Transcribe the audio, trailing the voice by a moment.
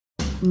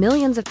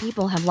Millions of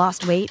people have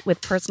lost weight with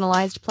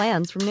personalized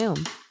plans from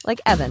Noom. Like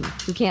Evan,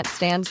 who can't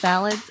stand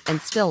salads and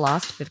still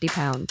lost 50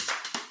 pounds.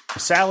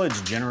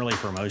 Salads generally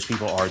for most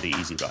people are the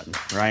easy button,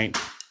 right?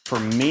 For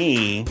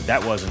me,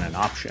 that wasn't an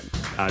option.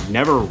 I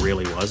never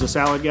really was a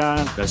salad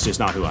guy. That's just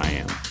not who I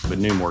am. But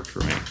Noom worked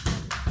for me.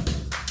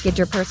 Get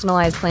your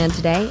personalized plan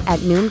today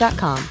at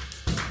Noom.com.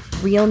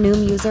 Real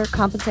Noom user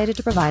compensated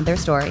to provide their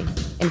story.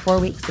 In 4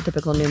 weeks, the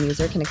typical Noom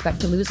user can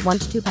expect to lose 1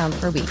 to 2 pounds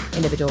per week.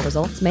 Individual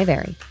results may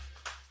vary.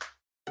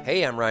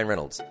 Hey, I'm Ryan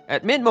Reynolds.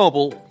 At Mint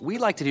Mobile, we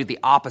like to do the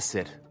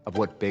opposite of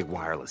what Big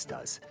Wireless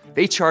does.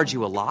 They charge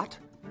you a lot,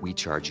 we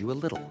charge you a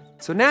little.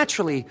 So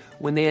naturally,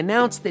 when they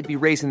announced they'd be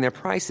raising their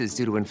prices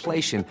due to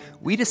inflation,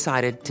 we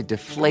decided to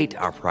deflate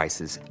our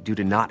prices due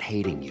to not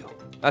hating you.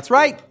 That's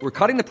right. We're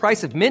cutting the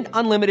price of Mint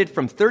Unlimited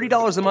from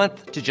 $30 a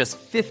month to just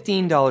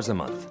 $15 a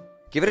month.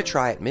 Give it a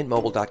try at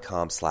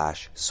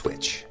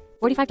mintmobile.com/switch.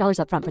 $45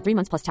 up front for 3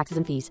 months plus taxes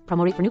and fees.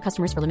 Promo rate for new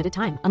customers for limited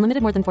time.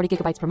 Unlimited more than 40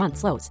 gigabytes per month.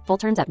 Slows full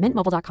terms at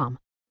mintmobile.com.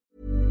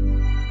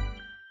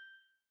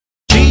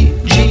 G,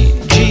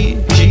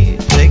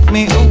 take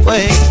me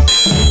away.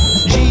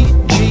 G,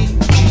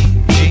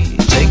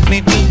 take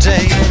me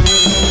today.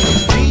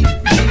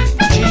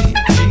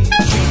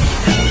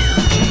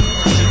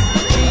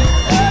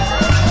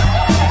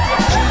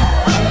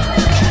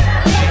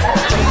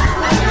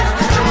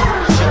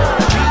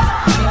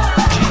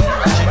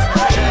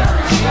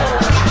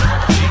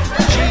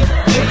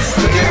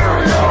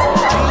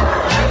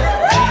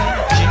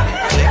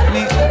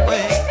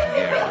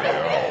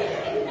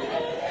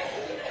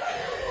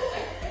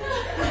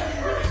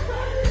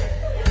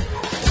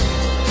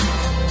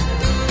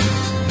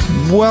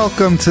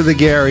 Welcome to the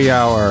Gary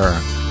Hour.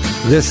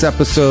 This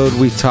episode,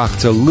 we talk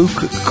to Luke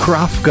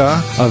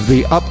Krafka of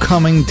the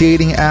upcoming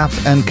dating app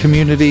and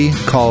community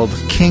called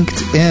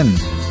KinkedIn.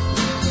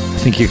 I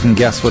think you can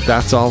guess what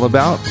that's all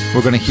about.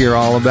 We're going to hear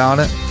all about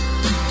it.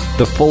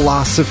 The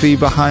philosophy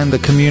behind the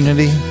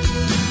community,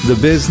 the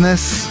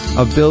business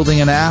of building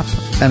an app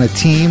and a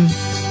team,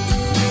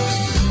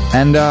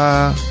 and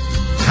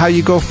how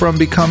you go from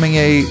becoming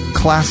a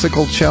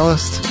classical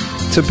cellist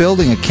to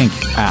building a kink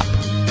app.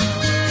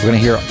 We're going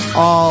to hear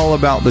all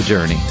about the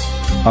journey.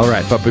 All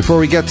right, but before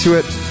we get to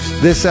it,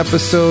 this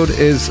episode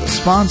is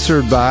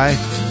sponsored by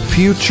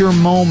Future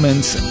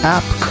Moments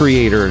App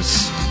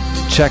Creators.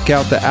 Check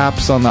out the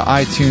apps on the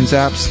iTunes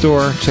App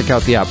Store. Check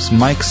out the apps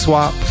Mic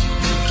Swap,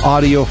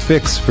 Audio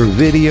Fix for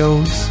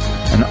videos,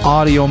 and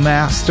Audio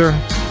Master,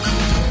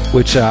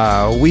 which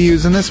we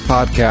use in this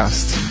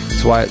podcast.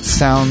 That's why it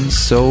sounds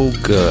so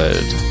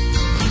good.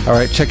 All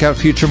right, check out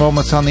Future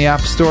Moments on the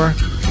App Store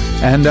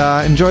and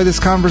enjoy this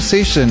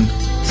conversation.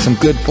 Some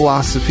good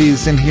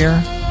philosophies in here,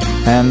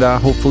 and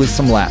hopefully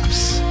some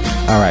laughs.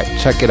 All right,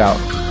 check it out.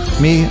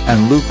 Me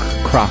and Luke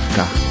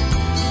Krafka.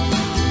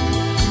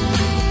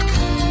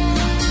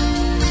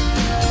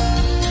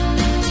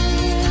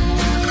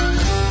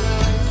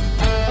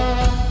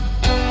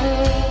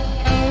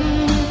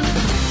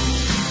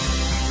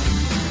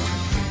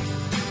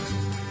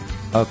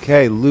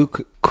 Okay,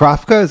 Luke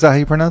Krafka, is that how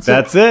you pronounce it?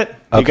 That's it.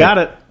 You got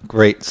it.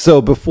 Great. So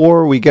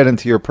before we get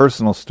into your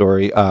personal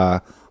story,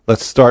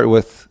 let's start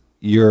with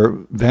your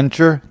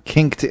venture,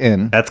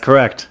 KinkedIn. That's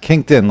correct.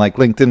 KinkedIn, like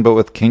LinkedIn, but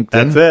with KinkedIn.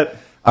 That's it.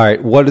 All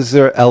right. What is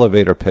their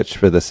elevator pitch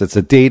for this? It's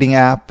a dating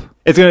app.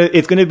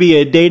 It's gonna be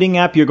a dating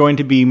app. You're going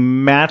to be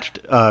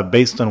matched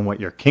based on what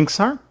your kinks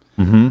are.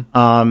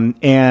 Mm-hmm.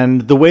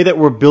 And the way that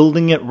we're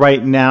building it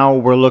right now,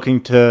 we're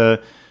looking to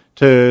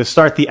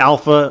start the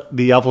alpha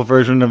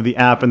version of the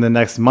app in the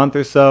next month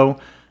or so.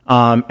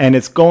 And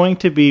it's going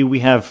to be, we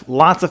have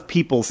lots of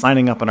people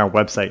signing up on our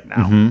website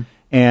now. Mm-hmm.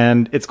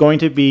 And it's going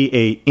to be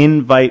a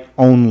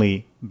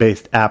invite-only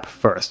based app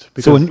first.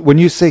 So when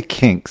you say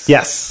kinks...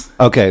 Yes.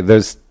 Okay,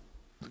 there's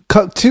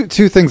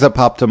two things that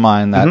pop to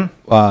mind that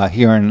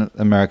here in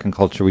American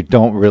culture we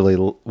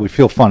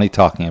feel funny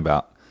talking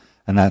about.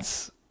 And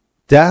that's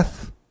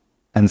death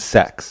and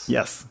sex.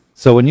 Yes.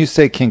 So when you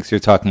say kinks, you're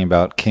talking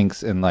about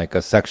kinks in like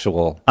a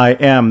sexual... I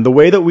am. The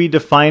way that we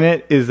define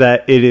it is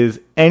that it is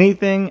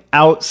anything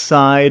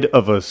outside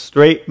of a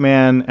straight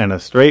man and a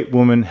straight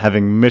woman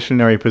having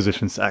missionary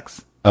position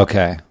sex.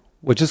 Okay.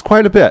 Which is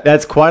quite a bit.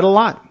 That's quite a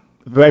lot.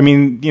 I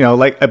mean,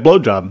 like a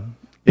blowjob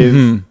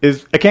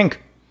is a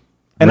kink.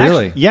 And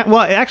really? Actually, yeah.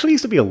 Well, it actually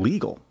used to be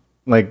illegal.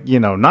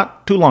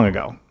 Not too long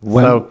ago.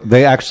 When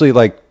they actually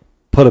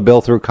put a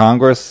bill through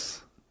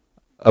Congress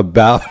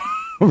about...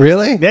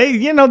 Really?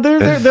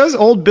 There's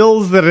old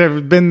bills that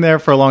have been there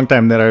for a long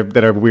time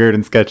that are weird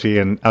and sketchy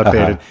and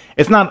outdated.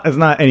 It's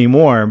not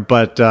anymore,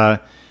 but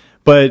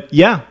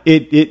yeah,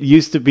 it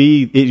used to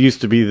be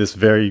this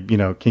very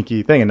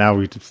kinky thing, and now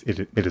it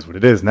is what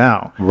it is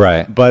now.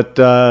 Right. But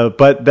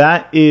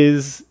that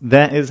is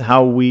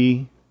how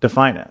we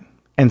define it,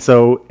 and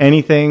so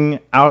anything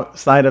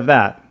outside of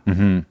that,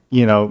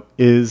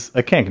 is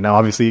a kink. Now,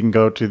 obviously, you can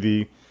go to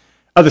the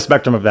other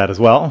spectrum of that as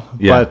well.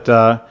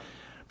 Yeah.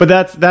 But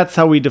that's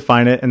how we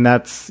define it, and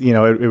that's it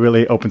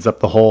really opens up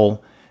the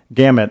whole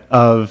gamut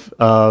of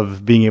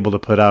being able to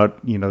put out,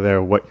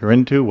 there what you're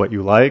into, what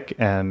you like,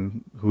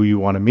 and who you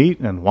want to meet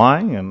and why.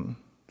 And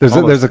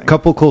there's a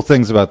couple cool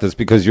things about this,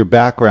 because your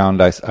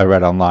background, I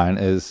read online,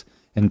 is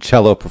in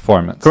cello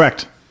performance.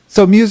 Correct.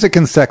 So music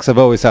and sex have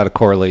always had a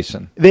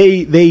correlation.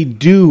 They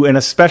do, and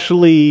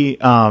especially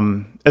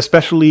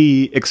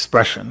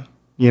expression,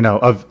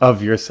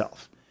 of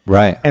yourself.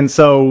 Right. And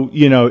so,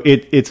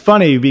 it's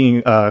funny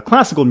being a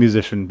classical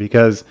musician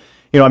because,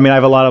 I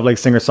have a lot of like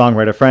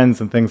singer-songwriter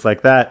friends and things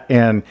like that.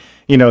 And,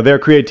 their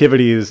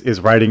creativity is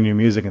writing new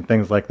music and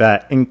things like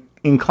that.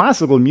 In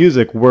classical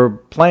music, we're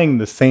playing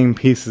the same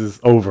pieces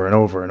over and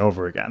over and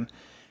over again.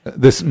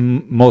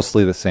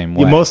 Mostly the same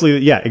way.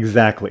 Yeah,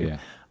 exactly. Yeah.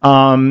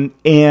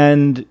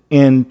 And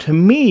to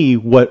me,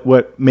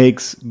 what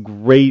makes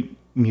great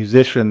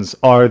musicians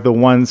are the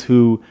ones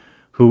who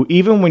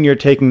even when you're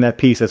taking that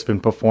piece that's been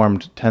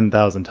performed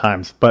 10,000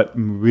 times, but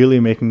really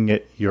making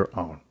it your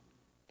own.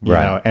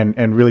 Right.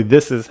 And really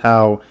this is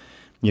how,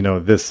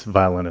 this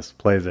violinist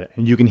plays it.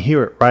 And you can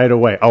hear it right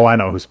away. Oh, I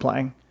know who's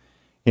playing.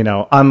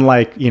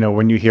 Unlike,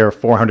 when you hear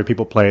 400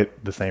 people play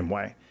it the same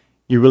way.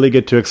 You really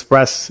get to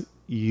express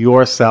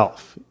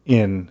yourself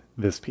in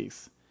this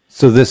piece.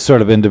 So this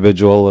sort of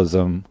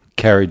individualism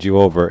carried you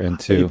over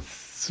into... It's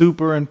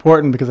super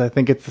important because I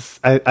think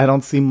I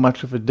don't see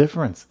much of a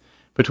difference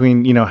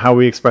between, how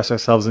we express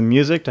ourselves in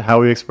music to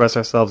how we express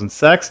ourselves in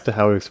sex to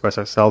how we express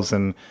ourselves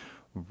in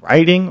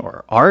writing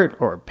or art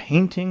or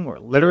painting or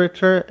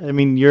literature. I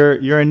mean,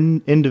 you're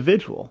an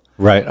individual.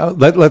 Right.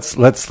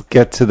 Let's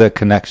get to the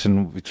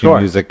connection between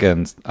music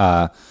and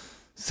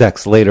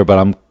sex later,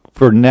 but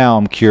for now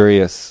I'm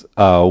curious,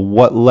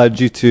 what led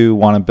you to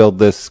want to build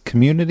this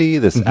community,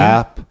 this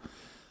app?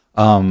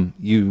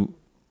 You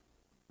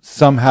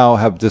somehow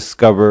have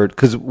discovered,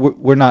 because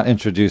we're not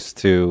introduced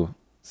to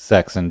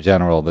sex in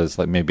general. There's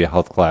like maybe a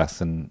health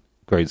class in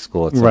grade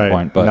school at some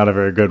point, but not a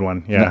very good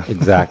one. Yeah,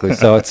 exactly.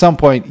 So at some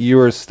point you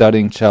were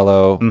studying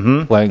cello,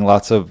 playing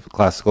lots of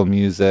classical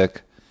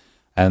music,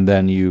 and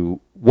then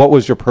what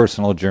was your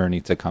personal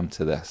journey to come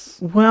to this?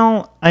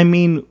 Well, I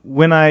mean,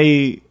 when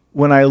I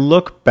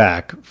look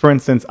back, for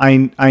instance,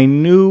 I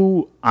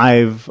knew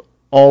I've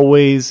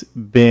always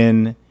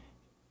been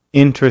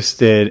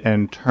interested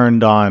and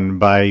turned on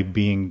by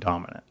being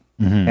dominant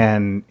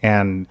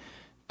and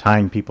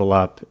tying people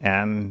up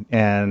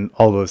and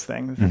all those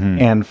things.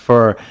 And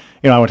for,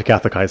 I went to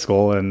Catholic high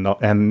school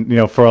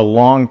and for a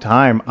long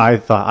time I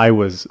thought I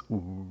was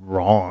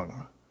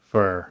wrong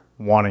for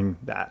wanting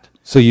that.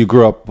 So you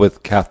grew up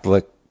with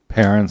Catholic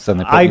parents and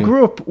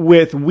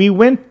we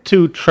went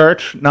to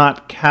church,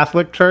 not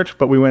Catholic church,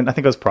 but I think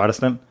it was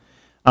Protestant.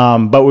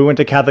 But we went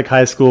to Catholic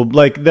high school.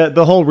 Like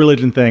the whole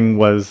religion thing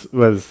was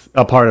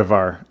a part of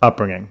our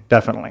upbringing,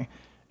 definitely.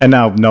 And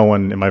now no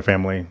one in my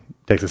family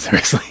takes it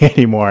seriously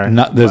anymore.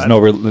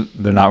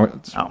 They're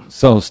not. No.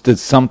 So did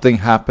something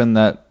happen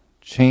that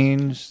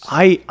changed?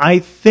 I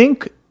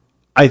think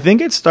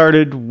it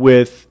started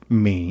with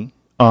me,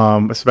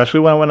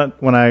 especially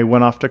when I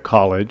went off to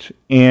college,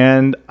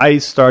 and I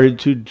started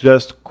to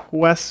just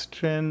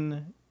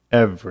question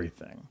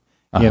everything.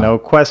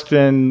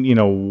 Question,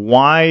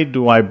 why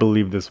do I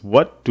believe this?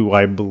 What do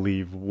I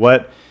believe?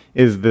 What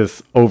is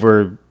this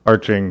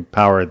overarching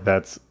power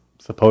that's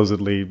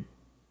supposedly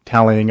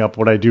tallying up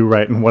what I do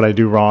right and what I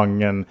do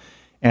wrong?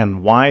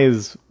 And why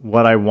is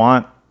what I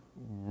want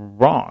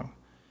wrong?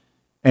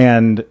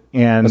 And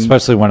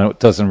especially when it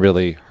doesn't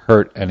really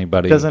hurt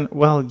anybody.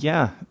 Well,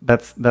 yeah,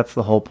 that's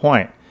the whole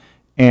point.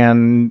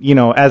 And,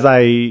 as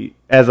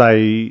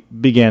I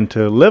began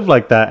to live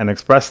like that and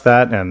express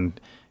that and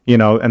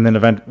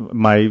then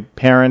my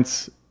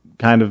parents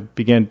kind of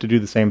began to do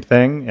the same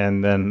thing.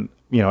 And then,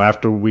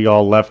 after we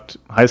all left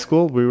high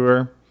school, we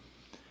were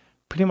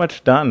pretty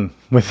much done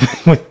with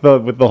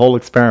the whole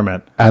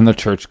experiment. And the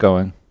church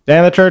going.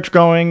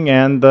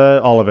 And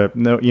all of it.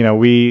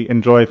 We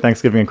enjoy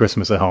Thanksgiving and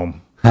Christmas at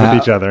home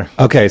with each other.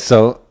 Okay,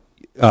 so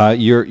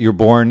you're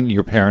born,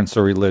 your parents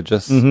are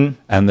religious,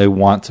 and they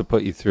want to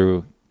put you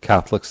through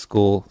Catholic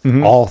school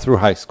all through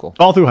high school.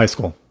 All through high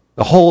school.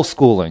 The whole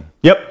schooling.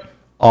 Yep.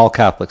 All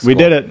Catholic school. We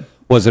did it.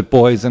 Was it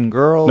boys and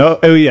girls? No.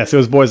 Oh, yes, it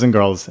was boys and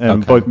girls,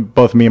 and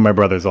both me and my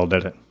brothers all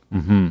did it.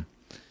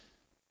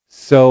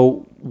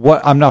 So,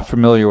 I'm not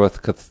familiar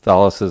with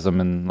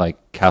Catholicism in like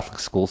Catholic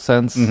school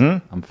sense.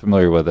 I'm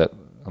familiar with it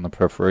on the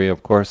periphery,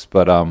 of course.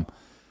 But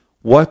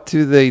what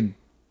do they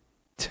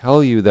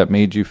tell you that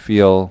made you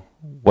feel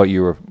what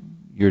your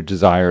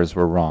desires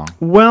were wrong?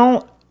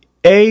 Well,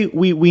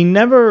 we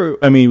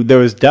never. I mean, there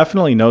was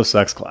definitely no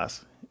sex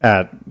class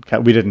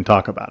we didn't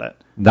talk about it.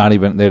 Not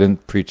even, they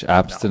didn't preach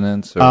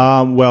abstinence?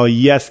 No. Well,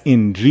 yes,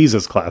 in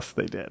Jesus class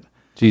they did.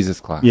 Jesus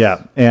class.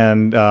 Yeah,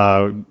 and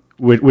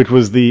which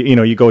was the,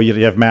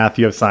 you have math,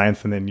 you have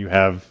science, and then you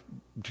have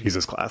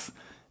Jesus class.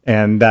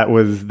 And that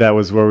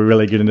was where we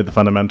really get into the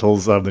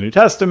fundamentals of the New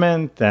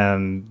Testament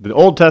and the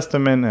Old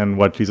Testament and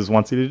what Jesus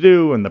wants you to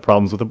do and the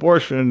problems with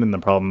abortion and the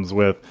problems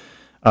with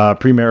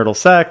premarital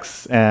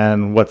sex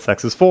and what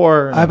sex is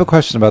for. I have a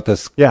question about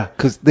this. Yeah.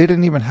 Because they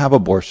didn't even have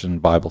abortion in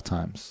Bible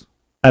times.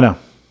 I know.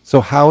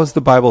 So how is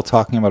the Bible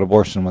talking about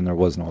abortion when there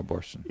was no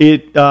abortion?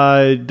 It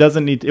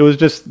doesn't need. It was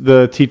just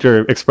the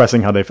teacher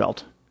expressing how they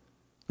felt.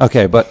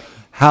 Okay, but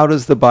how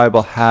does the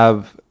Bible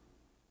have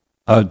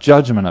a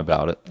judgment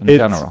about it in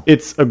general?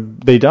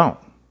 They don't.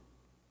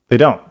 They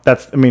don't.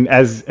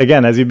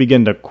 As you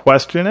begin to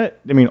question it,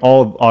 most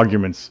of the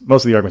arguments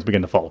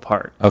begin to fall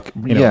apart. Okay,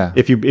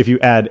 If you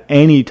add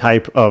any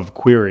type of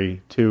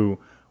query to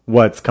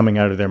what's coming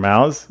out of their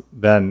mouths,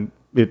 then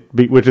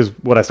which is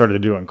what I started to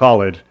do in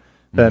college,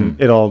 then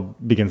it all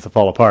begins to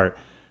fall apart.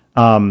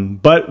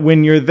 But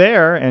when you're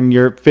there and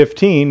you're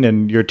 15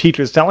 and your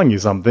teacher's telling you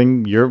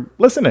something, you're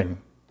listening.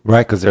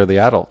 Right, because they're the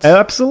adults.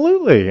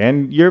 Absolutely.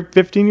 And you're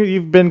 15,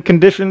 you've been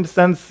conditioned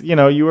since,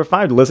 you were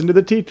 5 to listen to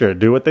the teacher,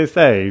 do what they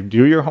say,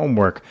 do your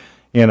homework.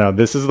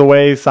 This is the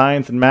way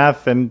science and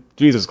math and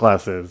Jesus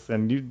class is.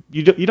 And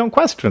you don't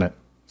question it.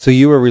 So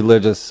you were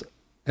religious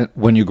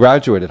when you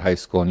graduated high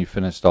school and you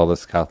finished all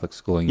this Catholic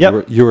schooling.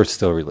 Yep. You were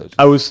still religious.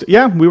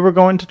 We were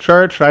going to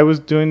church. I was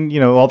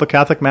doing, all the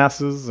Catholic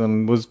masses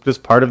and was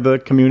just part of the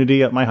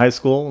community at my high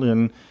school.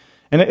 And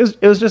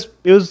it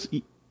was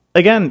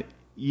again,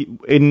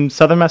 in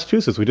southern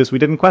Massachusetts, we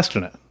didn't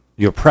question it.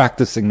 You're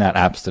practicing that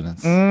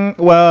abstinence.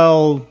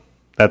 Well,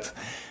 that's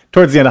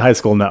towards the end of high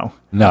school. No.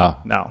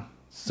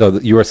 So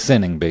you were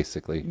sinning,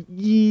 basically.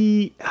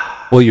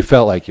 Well, you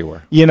felt like you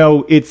were.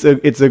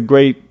 It's a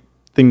great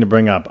thing to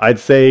bring up. I'd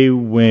say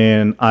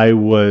when I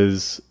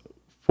was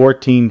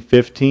 14,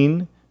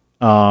 15,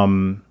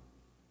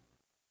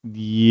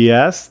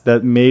 yes,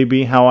 that may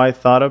be how I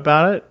thought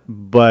about it.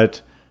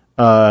 But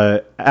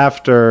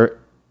after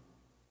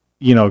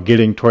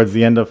getting towards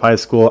the end of high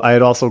school, I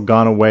had also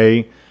gone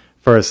away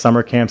for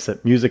summer camps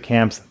at music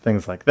camps and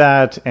things like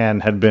that,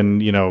 and had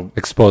been,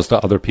 exposed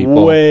to other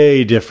people,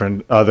 way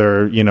different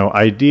other,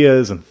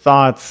 ideas and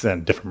thoughts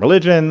and different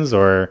religions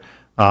or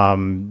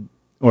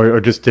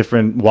just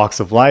different walks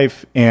of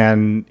life,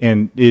 and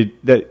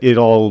it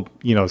all,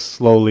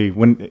 slowly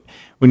when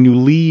you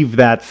leave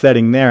that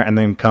setting there and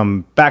then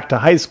come back to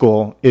high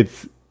school,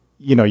 it's,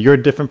 you're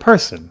a different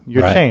person,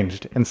 you're right.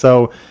 changed, and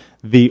so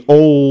the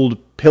old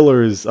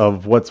pillars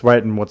of what's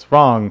right and what's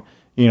wrong,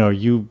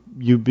 you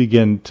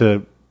begin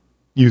to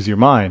use your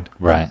mind,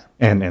 right,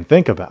 and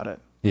think about it,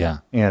 yeah,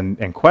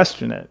 and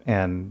question it,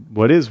 and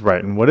what is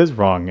right and what is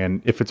wrong,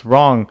 and if it's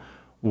wrong,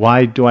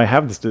 why do I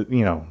have this?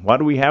 Why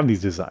do we have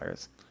these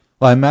desires?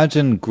 Well, I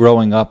imagine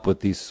growing up with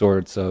these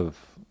sorts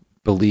of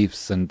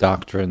beliefs and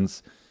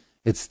doctrines,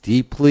 it's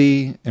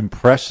deeply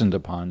impressioned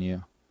upon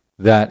you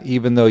that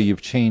even though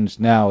you've changed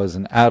now as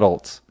an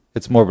adult,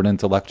 it's more of an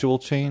intellectual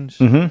change.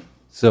 Mm-hmm.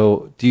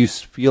 So do you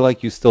feel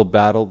like you still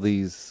battle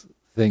these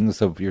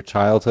things of your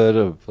childhood,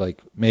 of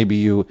like maybe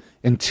you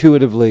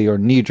intuitively or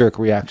knee-jerk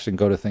reaction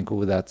go to think,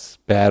 oh, that's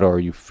bad, or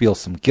you feel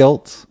some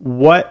guilt?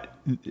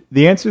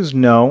 The answer is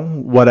no.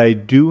 What I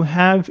do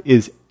have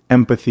is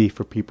empathy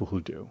for people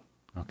who do.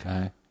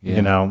 Okay.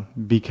 Yeah.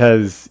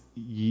 Because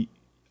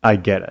I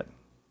get it.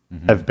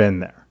 Mm-hmm. I've been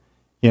there,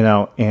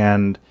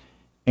 and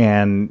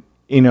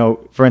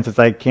for instance,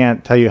 I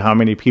can't tell you how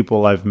many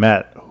people I've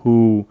met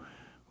who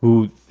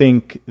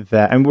think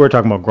that, and we're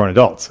talking about grown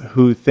adults,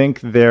 who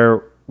think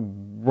they're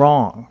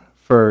wrong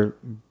for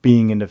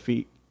being in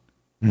defeat,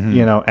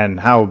 and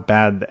how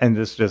bad, and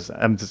it's just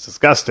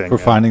disgusting. For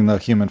finding the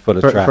human foot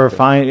attractive. For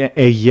finding,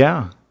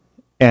 yeah.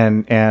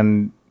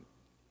 And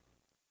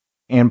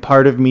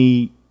part of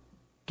me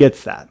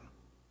gets that,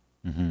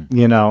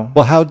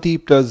 Well, how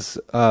deep does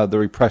the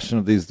repression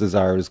of these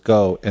desires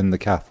go in the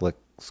Catholic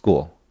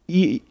school?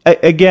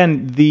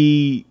 Again,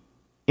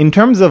 in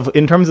terms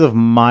of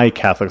my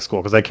Catholic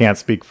school, because I can't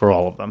speak for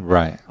all of them.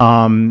 Right.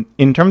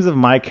 In terms of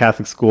my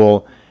Catholic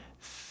school,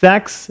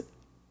 sex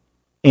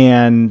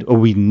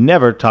we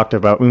never talked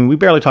about. We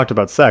barely talked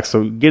about sex.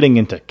 So getting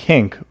into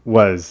kink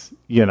was,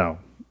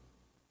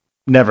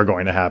 never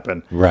going to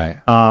happen.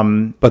 Right.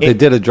 But they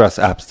did address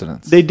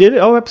abstinence. They did.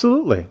 Oh,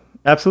 absolutely,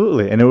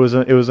 and it was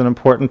an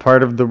important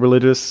part of the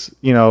religious,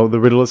 the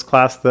religious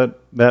class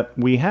that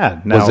we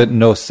had. Now, was it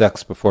no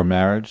sex before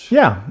marriage?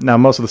 Yeah. Now,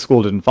 most of the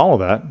school didn't follow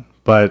that.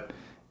 But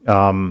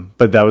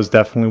that was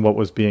definitely what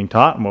was being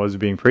taught and what was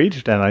being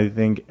preached, and I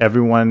think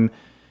everyone,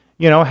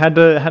 had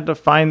to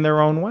find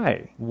their own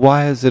way.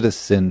 Why is it a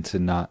sin to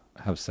not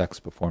have sex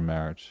before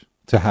marriage?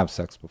 To have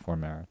sex before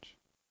marriage?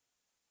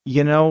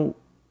 If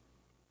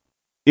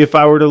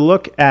I were to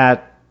look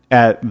at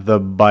the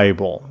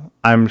Bible,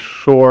 I'm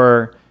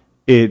sure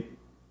it,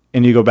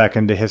 and you go back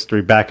into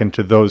history, back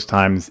into those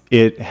times,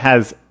 it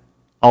has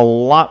a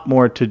lot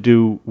more to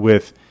do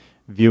with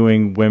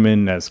viewing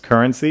women as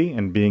currency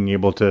and being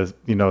able to,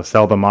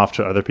 sell them off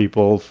to other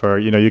people for,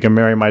 you can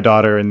marry my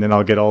daughter and then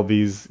I'll get all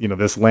these,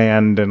 this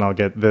land and I'll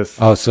get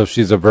this. Oh, so if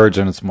she's a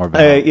virgin, it's more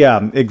valuable.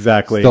 Yeah,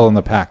 exactly. Still in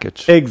the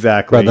package.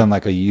 Exactly. Rather than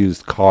like a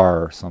used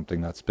car or something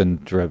that's been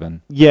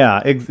driven.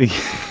 Yeah.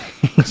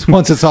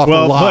 Once it's off the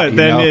lot, but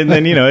then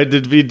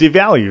it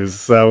devalues.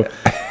 So,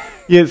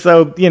 yeah.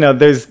 So,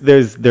 there's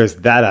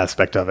that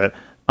aspect of it.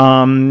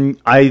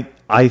 I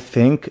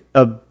think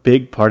a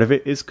big part of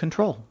it is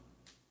control.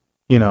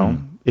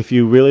 if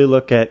you really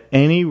look at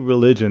any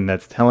religion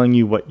that's telling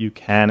you what you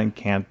can and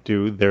can't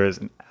do, there is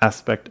an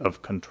aspect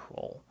of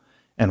control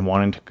and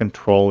wanting to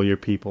control your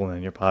people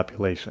and your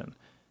population,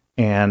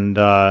 and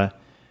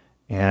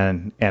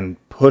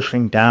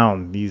pushing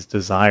down these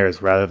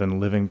desires rather than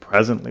living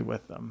presently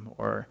with them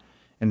or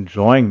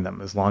enjoying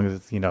them as long as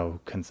it's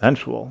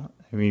consensual.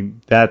 I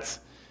mean, I'm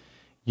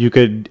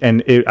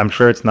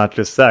sure it's not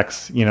just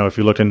sex. If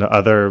you looked into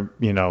other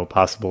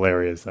possible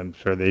areas, I'm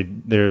sure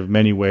there are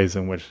many ways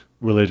in which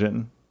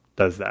religion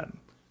does that.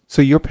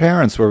 So your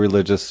parents were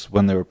religious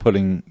when they were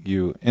putting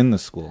you in the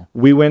school?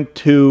 We went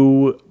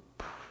to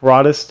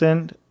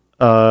Protestant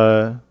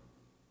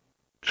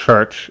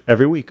church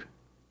every week.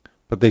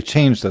 But they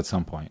changed at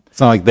some point. It's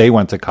not like they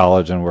went to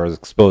college and were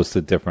exposed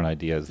to different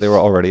ideas. They were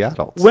already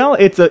adults. Well,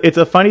 it's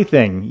a funny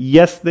thing.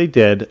 Yes, they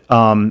did.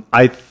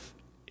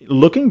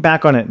 Looking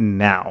back on it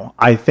now,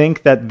 I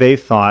think that they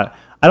thought,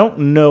 I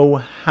don't know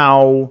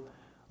how,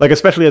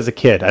 especially as a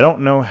kid, I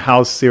don't know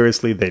how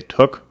seriously they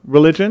took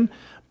religion,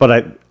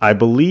 but I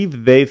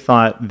believe they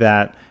thought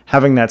that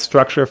having that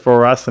structure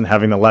for us and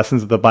having the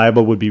lessons of the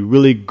Bible would be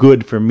really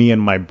good for me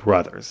and my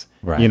brothers,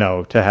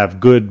 right. To have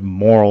good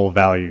moral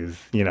values,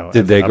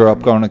 Did they grow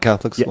up going to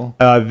Catholic school?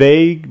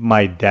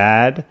 My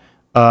dad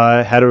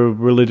had a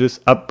religious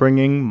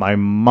upbringing. My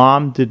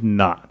mom did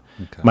not.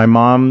 Okay. My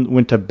mom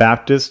went to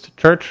Baptist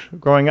church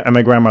growing up, and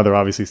my grandmother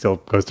obviously still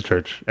goes to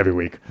church every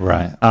week.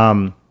 Right.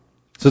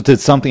 So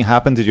did something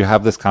happen? Did you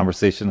have this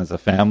conversation as a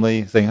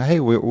family saying, hey,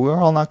 we're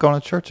all not going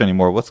to church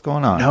anymore. What's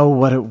going on? No,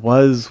 what it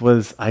was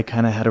I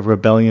kind of had a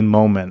rebellion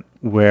moment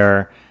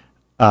where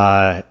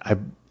it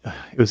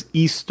was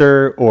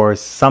Easter or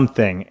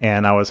something,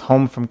 and I was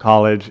home from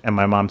college, and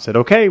my mom said,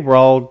 okay, we're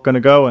all going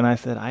to go. And I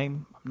said,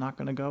 I'm not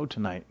going to go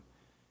tonight.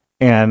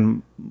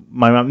 And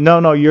my mom,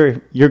 no,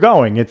 you're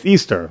going. It's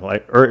Easter,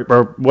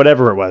 or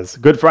whatever it was,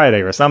 Good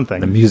Friday or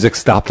something. The music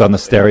stopped on the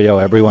stereo.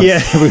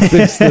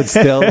 Everything stood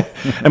still.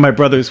 And my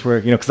brothers were,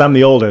 because I'm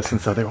the oldest,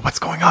 and so they were, what's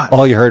going on?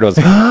 All you heard was,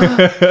 and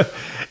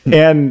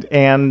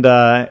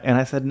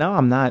I said, no,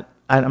 I'm not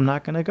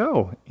going to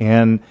go.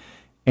 And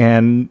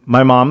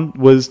my mom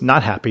was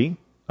not happy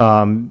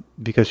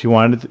because she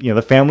wanted,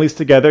 the family's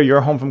together. You're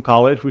home from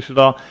college. We should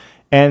all,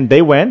 and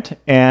they went,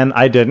 and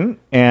I didn't,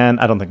 and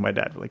I don't think my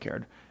dad really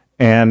cared.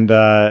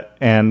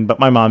 But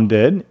my mom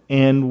did,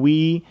 and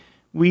we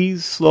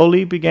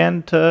slowly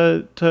began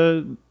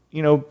to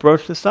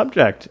broach the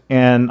subject.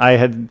 And I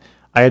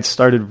had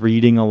started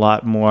reading a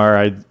lot more.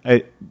 I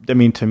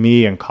mean, to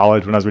me, in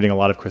college, when I was reading a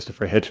lot of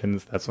Christopher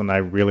Hitchens, that's when I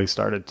really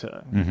started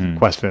to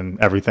question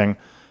everything.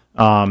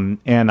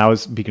 And I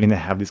was beginning to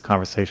have these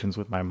conversations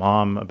with my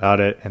mom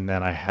about it, and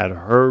then I had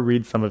her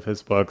read some of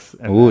his books.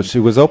 And she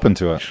was open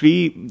to it.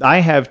 I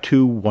have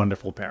two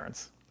wonderful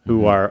parents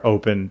who are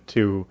open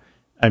to.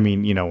 I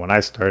mean, when I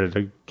started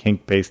a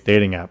kink-based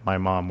dating app, my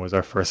mom was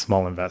our first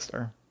small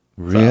investor.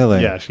 Really?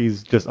 So, yeah,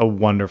 she's just a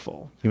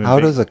wonderful human How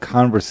being. does a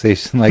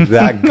conversation like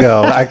that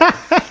go?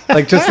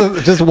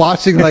 Just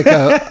watching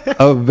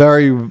a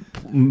very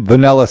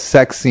vanilla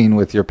sex scene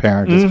with your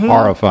parent is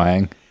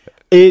horrifying.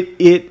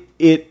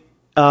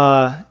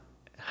 How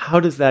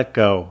does that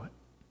go?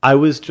 I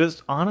was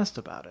just honest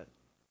about it.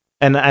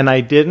 And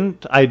I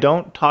don't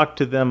talk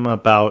to them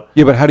about...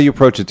 Yeah, but how do you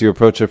approach it? Do you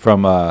approach it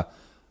from a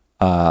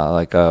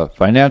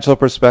financial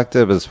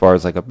perspective as far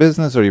as a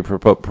business, or you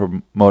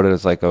promote it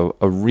as a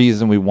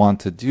reason we want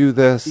to do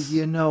this?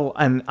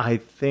 And I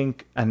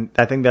think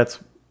that's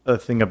the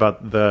thing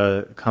about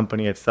the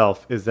company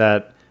itself, is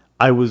that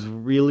I was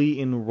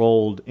really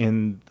enrolled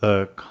in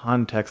the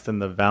context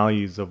and the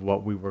values of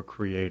what we were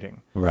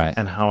creating. Right.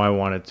 And how I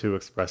wanted to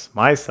express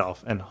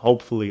myself and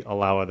hopefully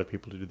allow other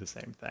people to do the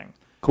same thing.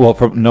 Well,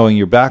 from knowing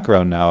your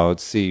background now, I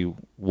would see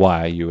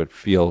why you would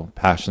feel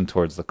passion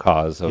towards the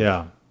cause of...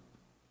 Yeah.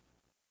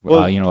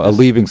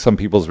 alleviating some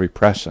people's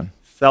repression,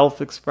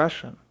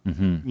 self-expression,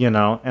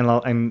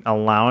 and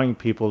allowing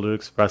people to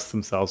express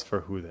themselves for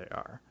who they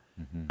are.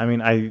 I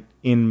mean,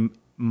 in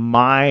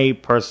my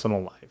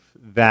personal life,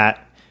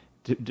 that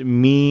to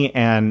me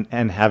and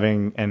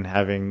having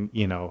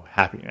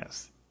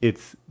happiness,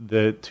 it's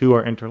the two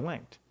are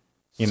interlinked.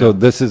 So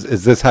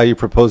is this how you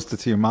proposed it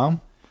to your mom?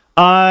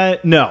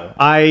 No,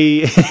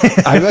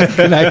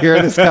 Can I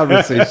hear this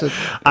conversation?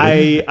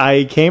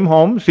 I came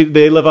home.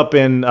 They live up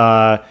in.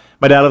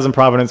 My dad lives in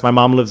Providence. My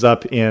mom lives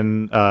up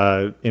in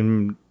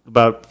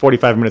about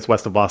 45 minutes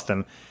west of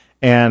Boston.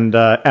 And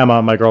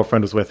Emma, my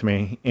girlfriend, was with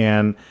me.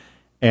 And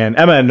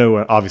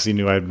Emma obviously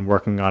knew I'd been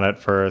working on it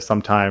for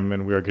some time,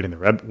 and we were getting the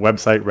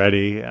website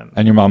ready.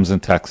 And your mom's in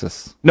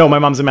Texas? No, my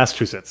mom's in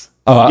Massachusetts.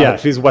 Oh, yeah,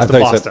 she's west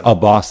of Boston.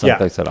 Boston. Yeah.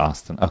 I said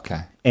Austin.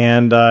 Okay.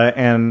 And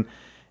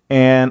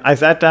I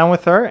sat down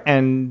with her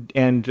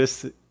and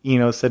just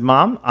said,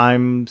 Mom,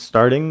 I'm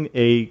starting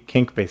a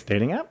kink-based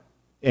dating app,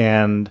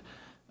 and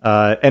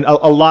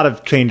a lot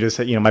of changes.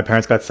 My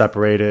parents got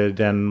separated,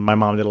 and my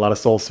mom did a lot of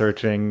soul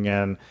searching,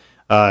 and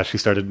she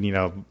started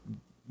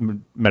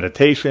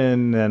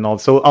meditation, and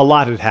also a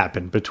lot had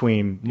happened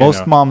between.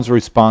 Most moms'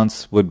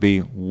 response would be,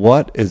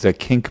 "What is a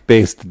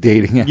kink-based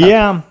dating app?"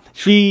 Yeah,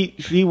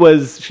 she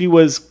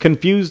was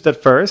confused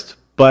at first,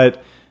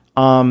 but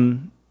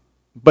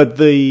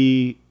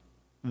the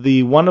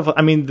wonderful,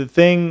 I mean,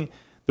 the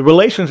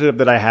relationship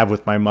that I have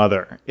with my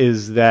mother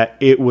is that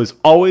it was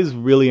always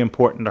really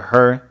important to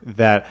her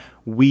that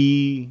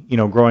we,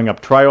 growing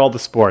up, try all the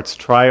sports,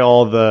 try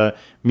all the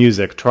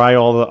music, try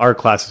all the art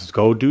classes,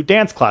 go do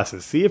dance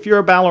classes, see if you're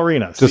a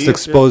ballerina. Just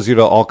expose you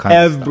to all kinds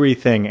of stuff.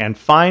 Everything, and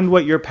find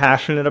what you're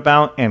passionate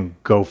about and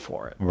go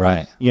for it.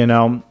 Right.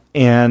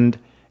 And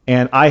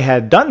I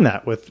had done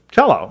that with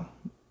cello.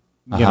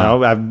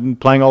 I've been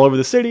playing all over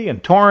the city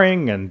and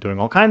touring and doing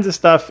all kinds of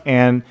stuff,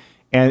 and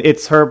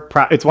it's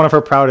it's one of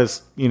her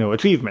proudest,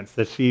 achievements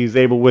that she's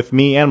able, with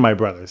me and my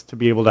brothers, to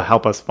be able to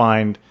help us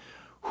find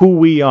who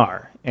we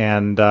are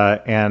and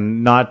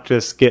not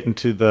just get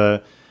into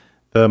the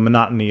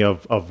monotony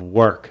of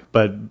work,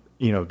 but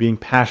being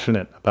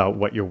passionate about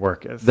what your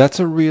work is. That's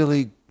a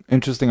really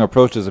interesting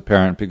approach as a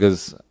parent,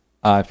 because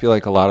I feel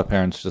like a lot of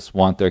parents just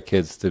want their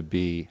kids to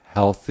be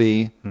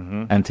healthy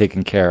and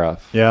taken care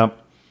of. Yeah.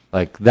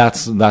 Like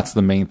that's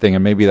the main thing,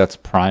 and maybe that's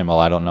primal.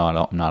 I don't know.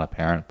 I'm not a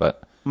parent,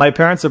 but my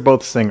parents are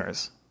both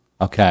singers.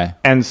 Okay.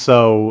 And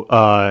so,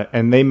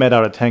 and they met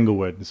out at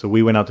Tanglewood. So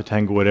we went out to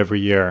Tanglewood every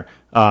year.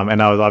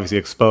 And I was obviously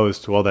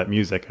exposed to all that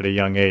music at a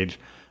young age.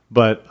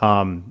 But,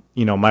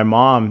 my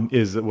mom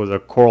was a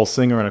choral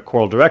singer and a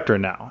choral director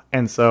now.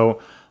 And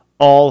so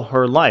all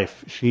her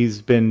life,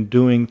 she's been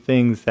doing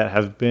things that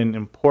have been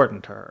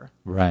important to her.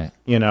 Right.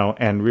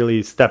 And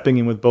really stepping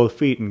in with both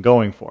feet and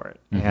going for it.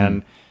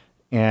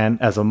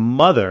 And as a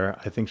mother,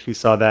 I think she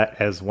saw that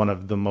as one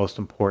of the most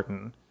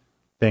important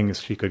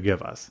things she could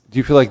give us. Do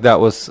you feel like that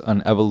was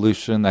an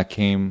evolution that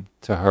came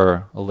to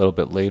her a little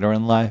bit later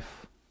in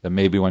life? That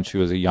maybe when she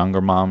was a younger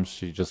mom,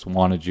 she just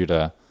wanted you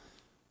to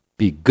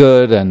be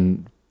good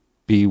and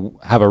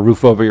have a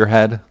roof over your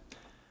head?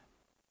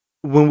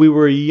 When we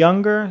were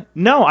younger?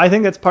 No, I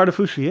think that's part of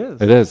who she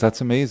is. It is. That's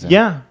amazing.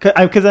 Yeah.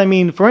 Because,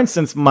 for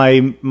instance,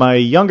 my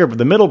younger,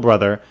 the middle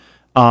brother,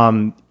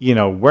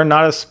 we're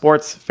not a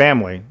sports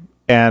family.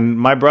 And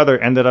my brother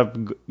ended up,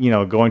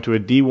 going to a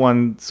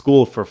D1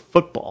 school for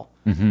football.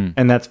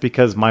 And that's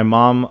because my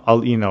mom,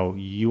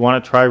 you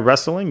want to try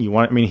wrestling?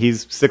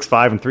 He's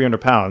 6'5" and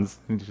 300 pounds.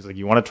 And she's like,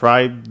 you want to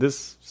try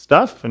this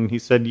stuff? And he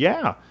said,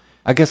 yeah.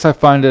 I guess I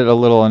find it a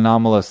little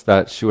anomalous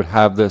that she would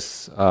have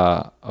this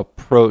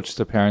approach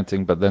to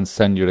parenting, but then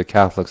send you to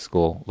Catholic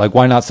school. Like,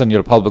 why not send you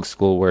to public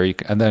school where you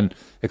can, and then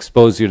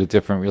expose you to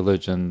different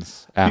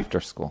religions after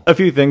school? A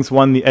few things.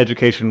 One, the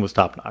education was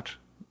top-notch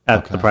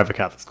at the private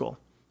Catholic school.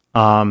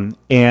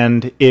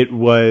 And it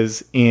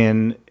was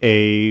in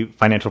a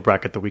financial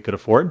bracket that we could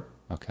afford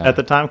at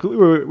the time. 'Cause we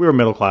were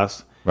middle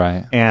class.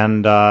 Right.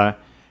 And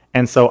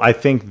so I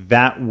think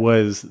that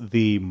was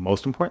the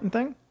most important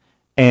thing.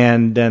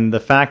 And then the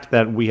fact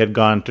that we had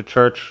gone to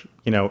church,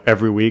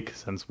 every week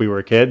since we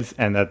were kids,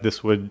 and that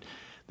this would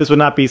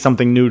not be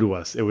something new to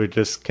us. It would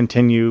just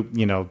continue,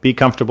 be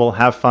comfortable,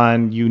 have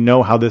fun,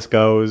 how this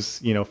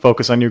goes,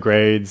 focus on your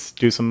grades,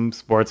 do some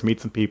sports,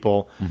 meet some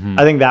people.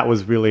 I think that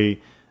was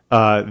really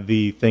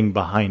the thing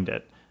behind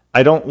it.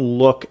 I don't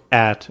look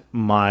at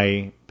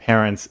my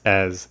parents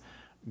as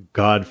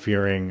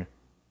God-fearing,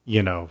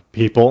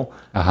 people.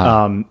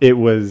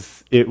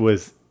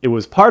 It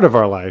was part of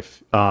our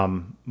life,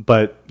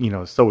 but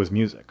so was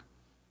music.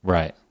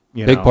 Right.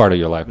 Big part of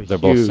your life. They're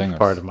both singers. Huge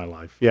part of my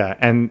life. Yeah,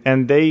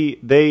 and they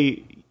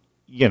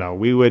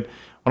we would.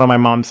 One of my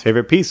mom's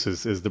favorite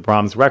pieces is the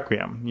Brahms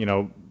Requiem.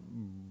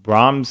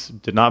 Brahms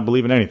did not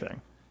believe in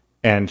anything.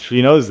 And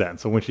she knows that.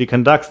 So when she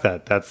conducts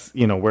that, that's,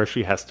 where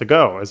she has to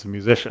go as a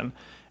musician.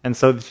 And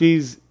so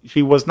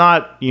she was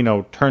not,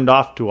 turned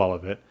off to all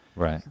of it.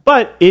 Right.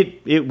 But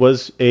it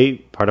was a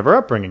part of her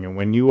upbringing. And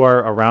when you are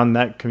around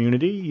that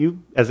community,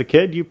 as a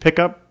kid, you pick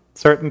up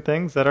certain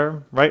things that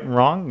are right and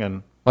wrong.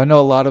 And I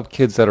know a lot of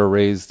kids that are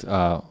raised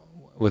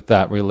with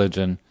that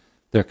religion,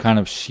 they're kind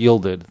of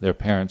shielded. Their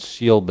parents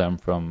shield them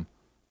from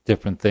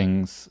different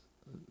things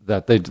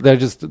that they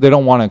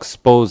don't want to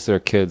expose their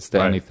kids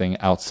to anything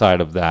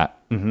outside of that,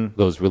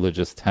 those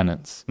religious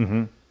tenets.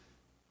 And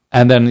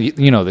then,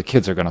 the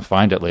kids are going to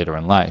find it later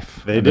in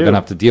life. They're going to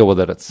have to deal with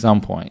it at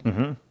some point.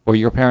 Were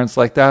your parents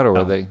like that, or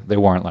were they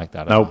weren't like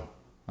that at all?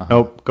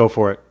 Nope, go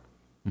for it.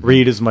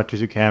 Read as much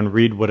as you can.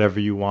 Read whatever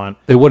you want.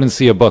 They wouldn't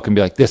see a book and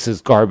be like, this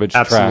is garbage,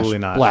 Absolutely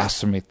trash, not.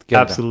 blasphemy.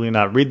 Absolutely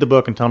not. Read the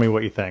book and tell me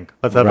what you think.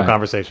 Let's have a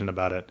conversation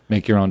about it.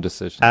 Make your own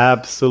decision.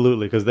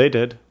 Absolutely, because they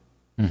did.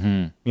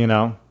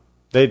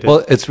 They did.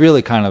 Well, it's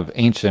really kind of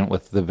ancient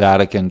with the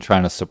Vatican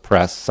trying to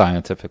suppress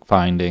scientific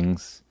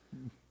findings.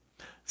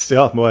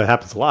 Still, it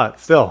happens a lot.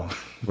 Still,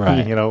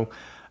 right?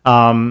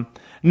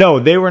 No,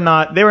 they were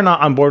not. They were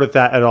not on board with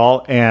that at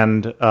all,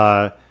 and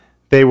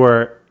they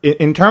were,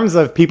 in terms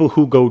of people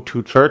who go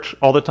to church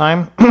all the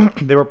time.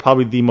 They were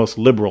probably the most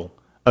liberal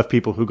of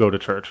people who go to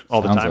church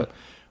all the time.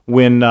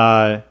 When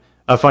a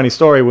funny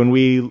story, when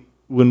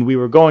we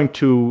were going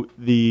to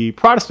the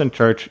Protestant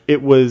church,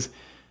 it was.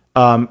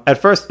 At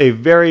first, a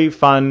very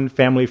fun,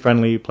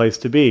 family-friendly place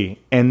to be.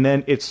 And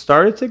then it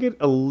started to get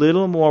a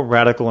little more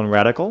radical and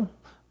radical.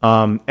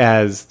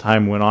 as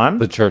time went on.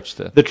 The church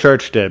did. The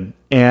church did.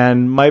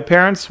 And my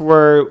parents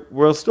were,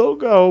 we'll still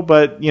go,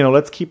 but,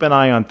 let's keep an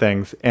eye on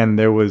things. And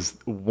there was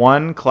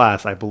one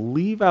class, I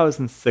believe I was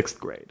in 6th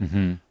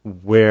grade,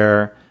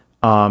 where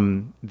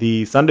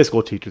the Sunday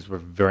school teachers were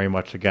very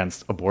much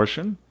against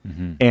abortion.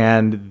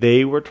 And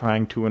they were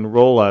trying to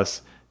enroll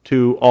us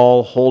to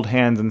all hold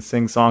hands and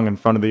sing song in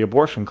front of the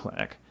abortion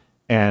clinic.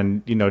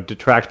 And,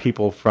 detract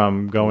people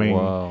from going.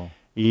 Whoa.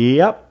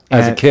 Yep.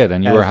 As a kid,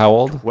 and you were how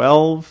old?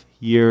 12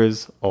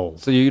 years old.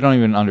 So you don't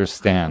even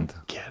understand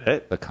Get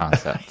it? the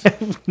concept. I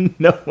have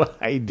no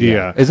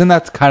idea. Isn't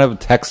that kind of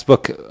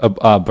textbook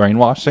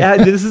brainwashing? Yeah,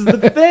 this is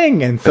the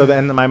thing. And so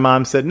then my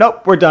mom said,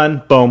 nope, we're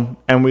done. Boom.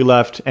 And we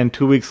left. And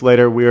 2 weeks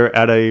later, we were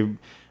at a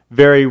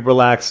very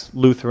relaxed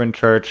Lutheran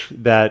church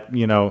that,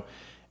 and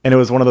it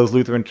was one of those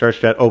Lutheran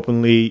church that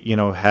openly,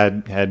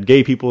 had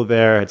gay people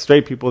there, had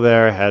straight people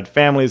there, had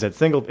families, had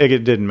single. It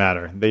didn't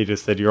matter. They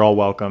just said, you're all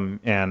welcome.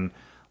 And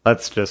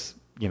let's just,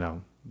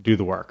 do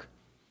the work.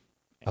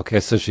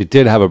 Okay, so she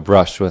did have a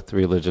brush with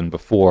religion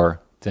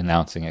before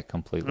denouncing it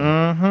completely.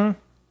 Mm-hmm.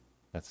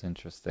 That's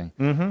interesting.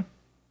 Mm-hmm.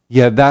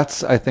 Yeah,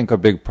 that's, I think, a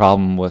big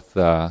problem with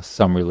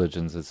some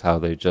religions is how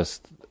they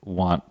just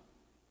want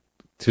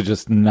to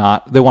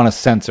they want to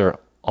censor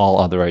all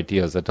other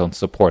ideas that don't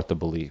support the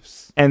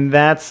beliefs. And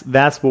that's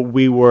what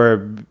we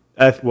were,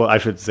 well, I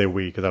should say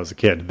we, because I was a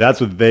kid. That's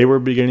what they were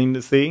beginning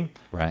to see.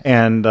 Right.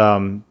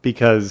 And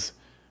because,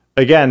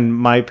 again,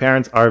 my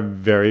parents are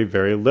very,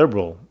 very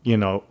liberal.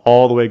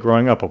 All the way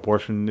growing up,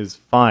 abortion is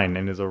fine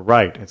and is a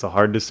right. It's a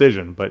hard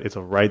decision, but it's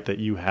a right that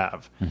you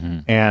have.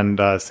 Mm-hmm.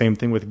 And same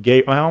thing with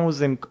gay. My mom was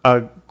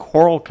a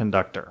choral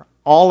conductor.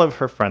 All of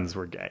her friends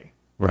were gay.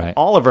 Right.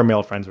 All of her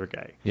male friends were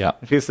gay. Yeah.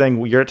 And she's saying,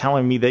 well, you're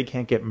telling me they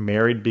can't get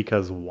married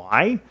because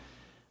why?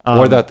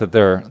 Or that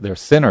they're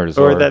sinners.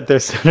 Or that they're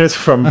sinners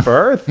from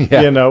birth,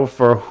 Yeah.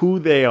 For who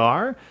they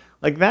are.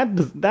 Like,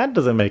 that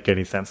doesn't make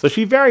any sense. So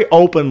she very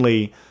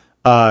openly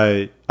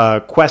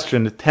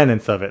questioned the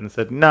tenets of it and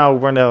said,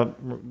 no,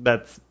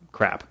 that's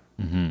crap.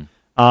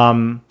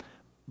 Mm-hmm.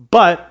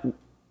 But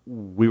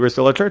we were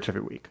still at church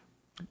every week.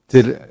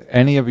 Did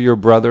any of your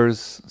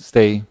brothers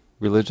stay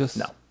religious?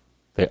 No.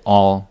 They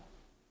all?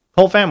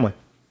 Whole family.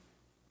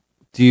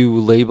 Do you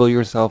label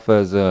yourself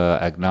as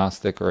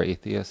agnostic or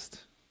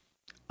atheist?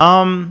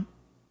 What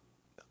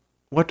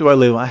do I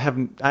label?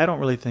 I don't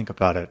really think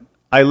about it.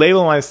 I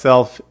label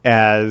myself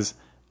as,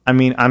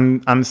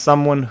 I'm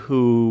someone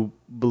who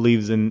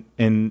believes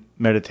in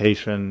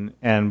meditation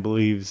and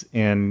believes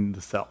in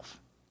the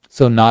self.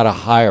 So not a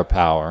higher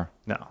power.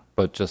 No.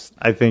 But just...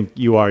 I think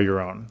you are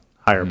your own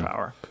higher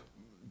power.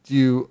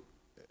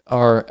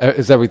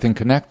 Is everything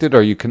connected,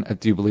 or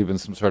do you believe in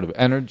some sort of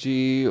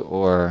energy,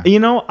 or...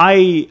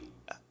 I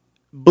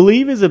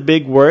believe is a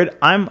big word.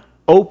 I'm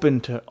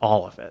open to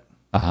all of it.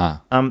 Uh-huh.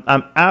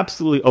 I'm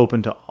absolutely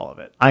open to all of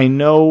it. I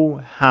know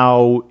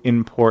how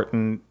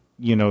important,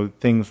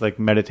 things like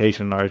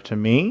meditation are to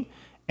me,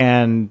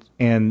 and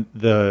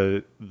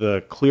the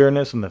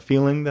clearness and the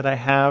feeling that I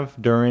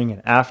have during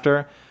and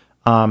after.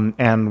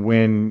 And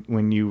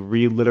when you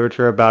read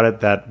literature about it,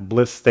 that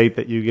bliss state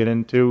that you get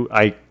into,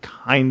 I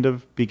kind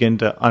of begin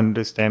to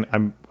understand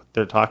what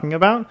they're talking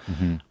about.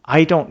 Mm-hmm.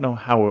 I don't know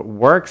how it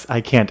works.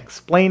 I can't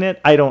explain it.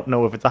 I don't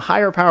know if it's a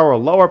higher power or a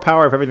lower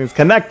power, if everything's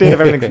connected, if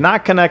everything's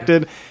not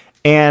connected.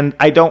 And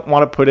I don't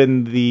want to put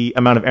in the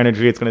amount of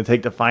energy it's going to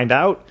take to find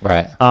out.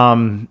 Right.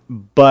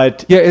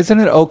 But yeah, isn't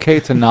it okay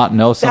to not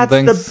know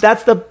something?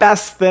 That's the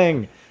best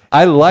thing.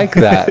 I like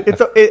that.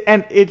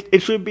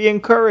 It should be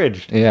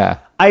encouraged. Yeah.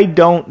 I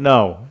don't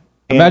know.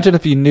 Imagine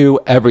if you knew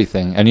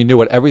everything, and you knew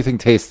what everything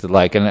tasted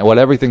like, and what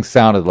everything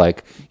sounded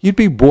like. You'd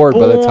be bored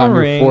by the time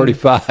you're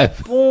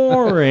 45.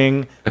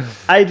 Boring.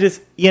 I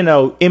just,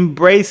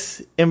 embrace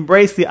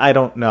the I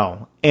don't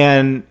know.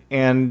 And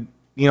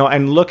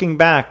looking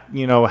back,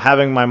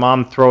 having my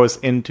mom throw us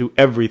into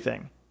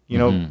everything.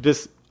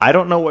 Just, I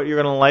don't know what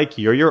you're going to like.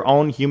 You're your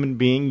own human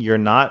being. You're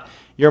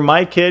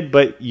my kid,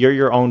 but you're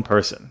your own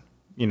person.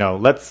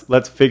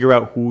 Let's figure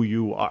out who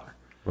you are.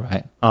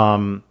 Right.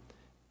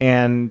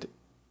 And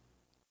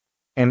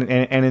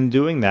in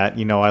doing that,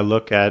 I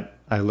look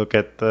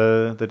at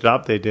the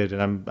job they did,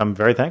 and I'm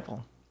very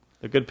thankful.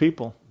 They're good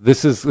people.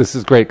 This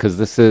is great, because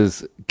this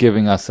is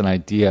giving us an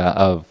idea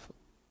of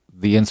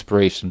the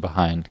inspiration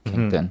behind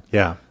KinkedIn. Mm-hmm.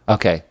 Yeah.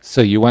 Okay,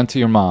 so you went to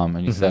your mom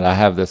and you said, "I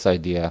have this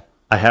idea."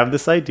 I have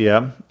this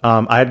idea.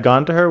 I had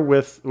gone to her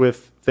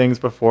with things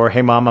before.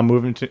 Hey, Mom, I'm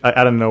moving to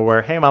out of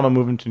nowhere. Hey, Mom, I'm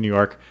moving to New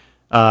York.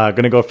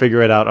 Gonna go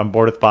figure it out. I'm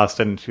bored with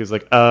Boston. And she was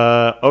like,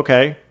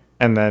 okay.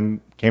 And then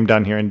came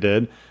down here and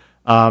did.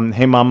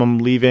 Hey, Mom, I'm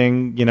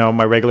leaving,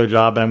 my regular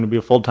job, and I'm gonna be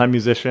a full-time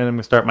musician. I'm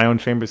gonna start my own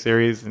chamber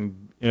series.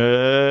 And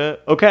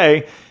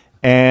okay.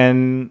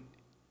 And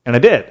I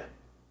did.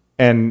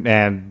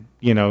 And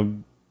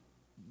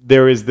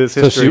there is this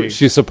history. So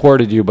she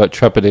supported you, but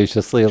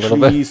trepidatiously a little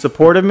bit? She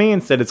supported me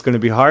and said it's going to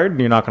be hard and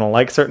you're not going to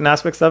like certain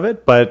aspects of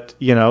it. But,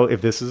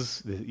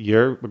 if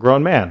you're a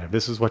grown man. If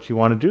this is what you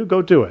want to do,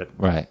 go do it.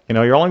 Right.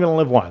 You're only going to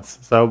live once.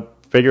 So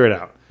figure it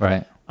out.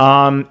 Right.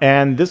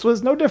 And this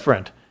was no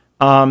different.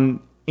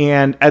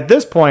 And at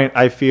this point,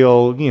 I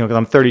feel, because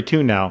I'm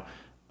 32 now,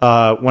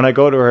 when I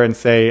go to her and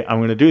say, I'm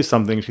going to do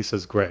something, she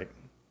says, great,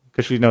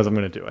 because she knows I'm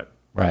going to do it.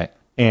 Right.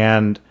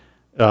 And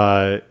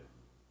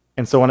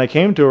so when I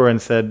came to her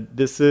and said,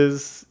 this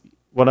is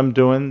what I'm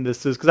doing,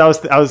 this is, because I was,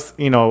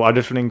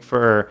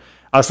 auditioning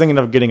I was thinking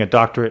of getting a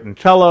doctorate in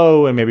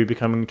cello and maybe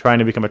trying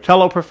to become a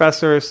cello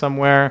professor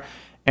somewhere.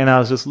 And I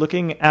was just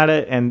looking at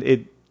it, and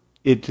it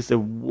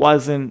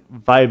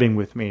wasn't vibing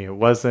with me. It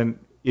wasn't,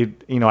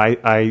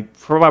 I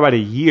for about a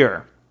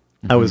year,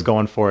 I was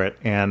going for it.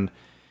 And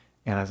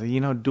I was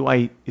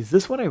like, is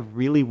this what I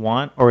really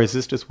want? Or is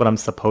this just what I'm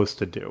supposed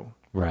to do?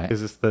 Right.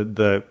 Is this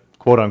the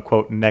quote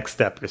unquote next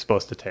step you're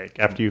supposed to take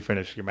after you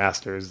finish your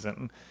master's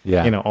and,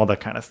 all that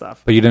kind of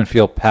stuff. But you didn't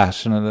feel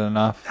passionate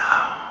enough?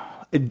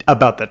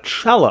 About the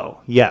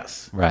cello,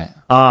 yes. Right.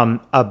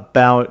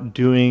 About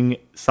doing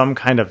some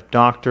kind of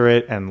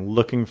doctorate and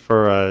looking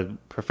for a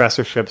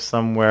professorship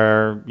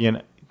somewhere,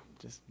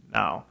 just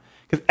no.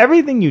 Because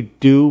everything you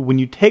do, when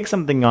you take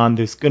something on,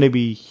 there's going to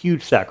be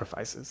huge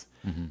sacrifices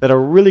that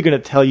are really going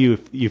to tell you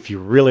if you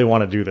really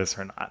want to do this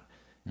or not.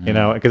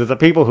 Because the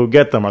people who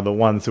get them are the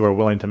ones who are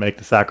willing to make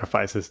the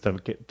sacrifices to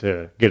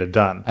get it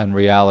done. And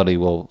reality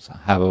will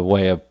have a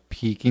way of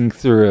peeking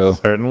through.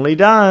 Certainly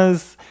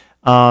does.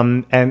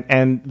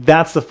 And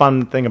that's the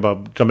fun thing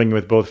about jumping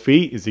with both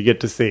feet is you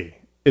get to see,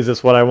 is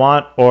this what I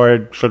want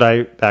or should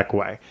I back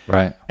away?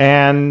 Right.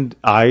 And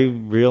I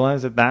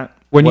realized that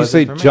when you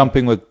say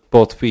jumping with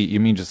both feet, you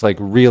mean just like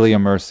really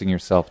immersing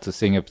yourself to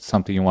seeing if it's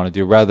something you want to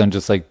do rather than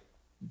just like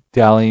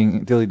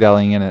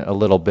dilly-dallying in it a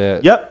little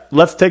bit. Yep.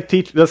 Let's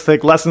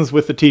take lessons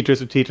with the teachers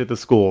who teach at the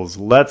schools.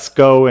 Let's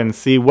go and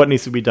see what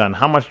needs to be done.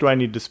 How much do I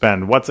need to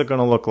spend? What's it going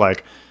to look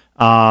like?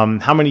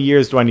 How many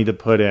years do I need to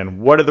put in?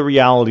 What are the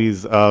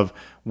realities of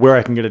where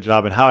I can get a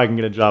job and how I can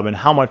get a job and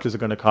how much is it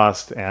going to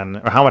cost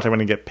or how much I'm going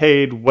to get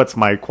paid? What's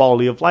my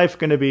quality of life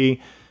going to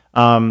be?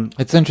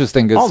 It's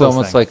interesting. It's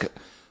almost like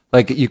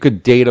you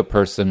could date a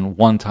person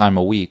one time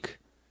a week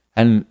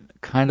and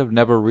kind of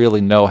never really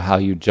know how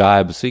you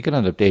jibe. So you can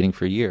end up dating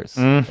for years,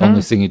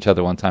 only seeing each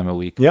other one time a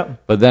week.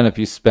 Yep. But then if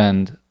you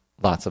spend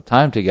lots of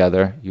time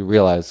together, you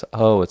realize,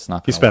 it's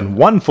not. You spend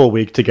one full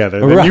week together,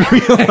 then you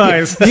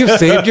realize you've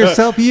saved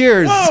yourself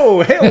years.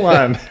 Oh, hold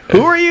on.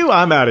 Who are you?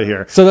 I'm out of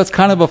here. So that's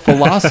kind of a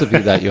philosophy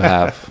that you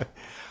have.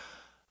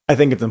 I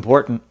think it's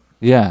important.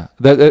 Yeah.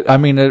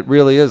 It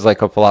really is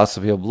like a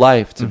philosophy of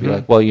life to be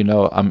like, well,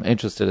 I'm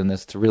interested in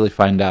this to really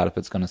find out if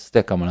it's going to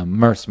stick. I'm going to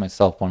immerse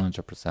myself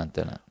 100%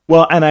 in it.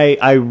 Well, and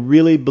I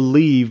really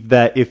believe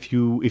that if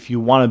you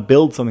want to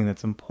build something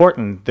that's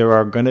important, there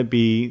are going to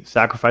be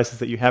sacrifices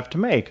that you have to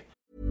make.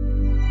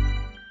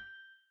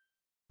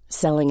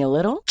 Selling a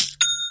little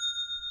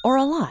or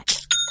a lot?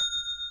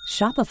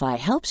 Shopify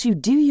helps you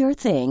do your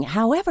thing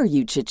however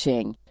you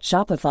cha-ching.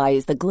 Shopify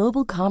is the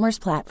global commerce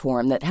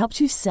platform that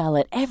helps you sell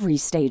at every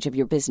stage of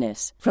your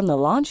business. From the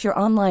launch your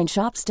online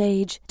shop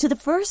stage to the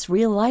first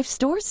real-life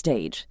store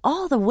stage,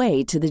 all the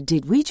way to the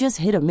did we just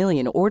hit a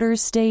million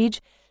orders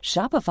stage.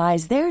 Shopify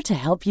is there to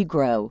help you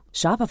grow.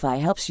 Shopify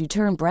helps you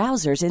turn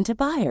browsers into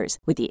buyers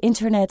with the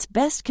internet's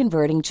best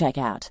converting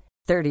checkout.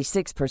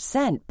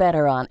 36%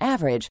 better on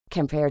average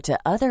compared to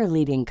other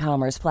leading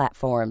commerce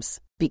platforms.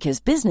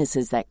 Because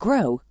businesses that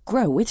grow,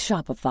 grow with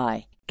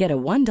Shopify. Get a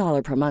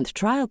 $1 per month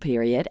trial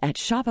period at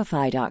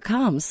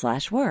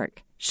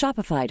shopify.com/work.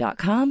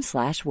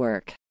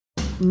 Shopify.com/work.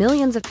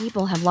 Millions of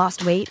people have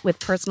lost weight with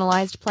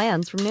personalized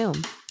plans from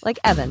Noom. Like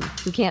Evan,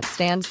 who can't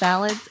stand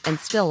salads and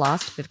still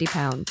lost 50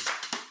 pounds.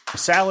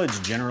 Salads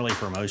generally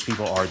for most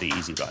people are the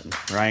easy button,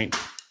 right?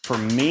 For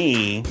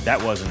me,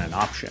 that wasn't an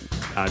option.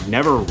 I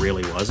never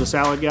really was a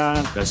salad guy.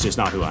 That's just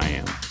not who I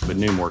am. But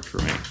Noom worked for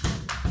me.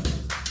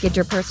 Get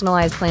your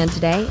personalized plan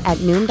today at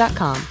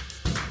Noom.com.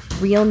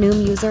 Real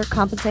Noom user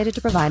compensated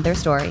to provide their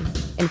story.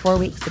 In 4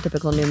 weeks, the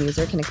typical Noom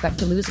user can expect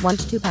to lose 1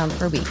 to 2 pounds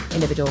per week.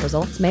 Individual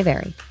results may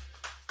vary.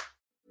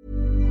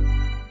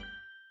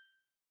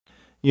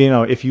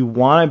 If you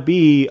want to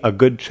be a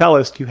good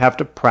cellist, you have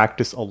to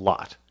practice a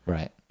lot.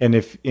 Right. And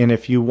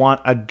if you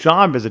want a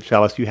job as a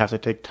cellist, you have to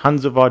take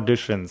tons of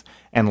auditions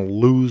and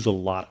lose a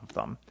lot of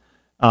them.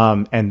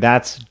 And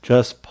that's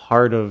just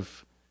part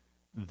of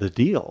the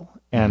deal.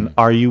 And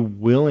are you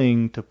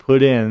willing to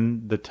put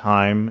in the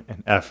time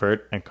and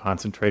effort and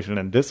concentration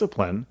and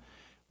discipline,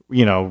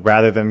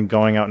 rather than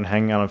going out and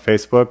hanging out on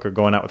Facebook or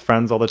going out with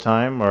friends all the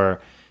time?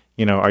 Or,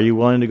 are you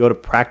willing to go to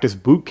practice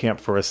boot camp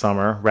for a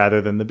summer rather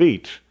than the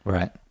beach?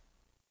 Right.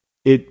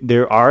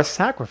 There are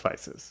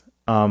sacrifices.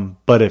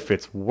 But if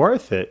it's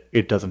worth it,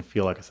 it doesn't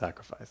feel like a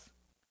sacrifice.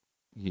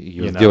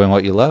 You're doing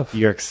what you love.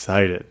 You're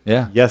excited.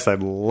 Yeah. Yes,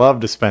 I'd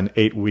love to spend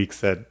 8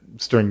 weeks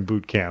during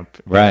boot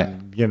camp. Right.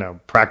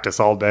 And, practice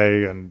all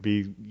day and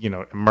be,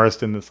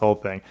 immersed in this whole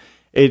thing.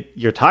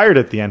 You're tired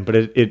at the end, but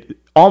it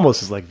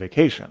almost is like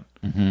vacation.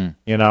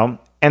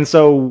 And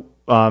so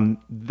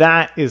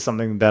that is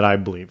something that I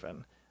believe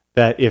in.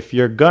 That if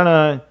you're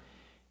gonna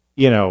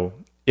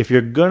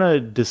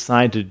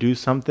decide to do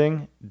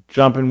something,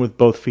 jump in with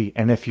both feet.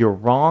 And if you're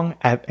wrong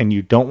and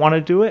you don't want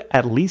to do it,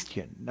 at least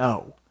you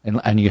know.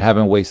 And you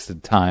haven't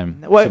wasted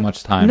time, What? too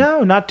much time.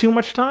 No, not too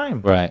much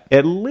time. Right.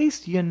 At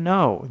least you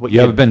know what You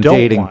haven't been don't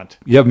dating. want.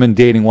 You haven't been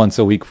dating once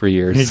a week for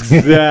years.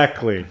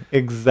 Exactly.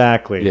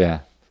 Yeah.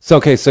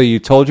 So you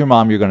told your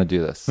mom you're going to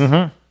do this,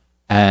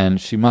 and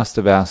she must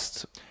have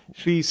asked.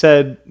 She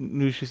said,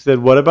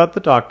 "What about the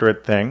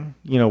doctorate thing?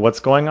 What's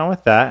going on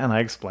with that?" And I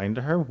explained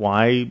to her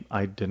why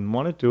I didn't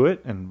want to do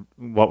it and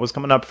what was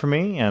coming up for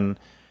me, and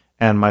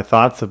my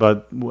thoughts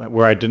about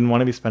where I didn't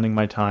want to be spending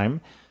my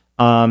time.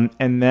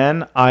 And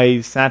then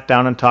I sat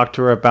down and talked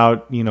to her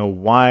about,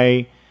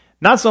 why,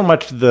 not so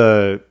much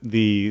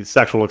the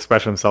sexual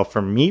expression itself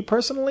for me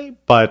personally,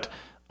 but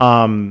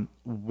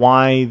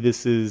why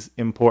this is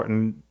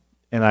important,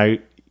 and I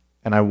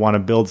want to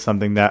build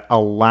something that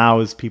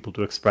allows people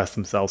to express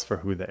themselves for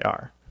who they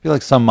are. I feel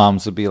like some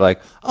moms would be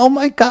like, "Oh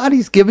my God,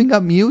 he's giving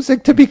up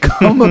music to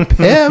become a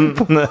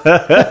pimp."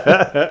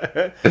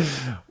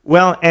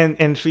 Well,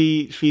 and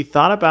she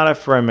thought about it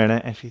for a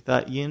minute, and she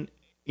thought,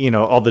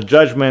 all the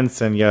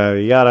judgments and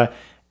yada yada,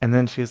 and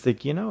then she was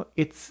like,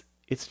 it's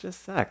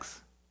just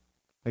sex.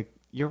 Like,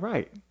 you're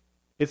right,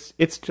 it's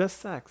just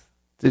sex.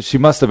 She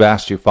must have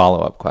asked you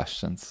follow-up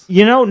questions.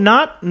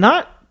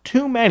 Not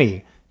too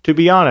many, to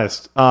be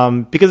honest,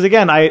 because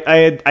again,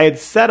 I had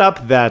set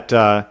up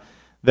that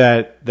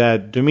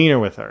demeanor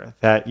with her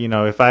that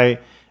if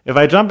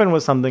I jump in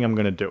with something, I'm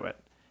going to do it.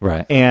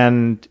 Right.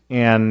 And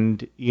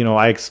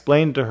I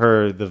explained to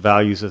her the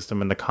value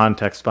system and the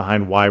context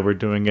behind why we're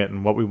doing it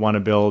and what we want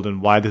to build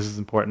and why this is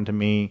important to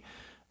me,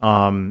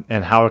 and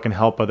how it can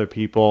help other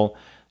people.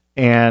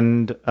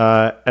 And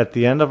at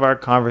the end of our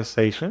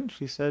conversation,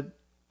 she said,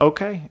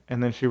 "Okay."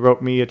 And then she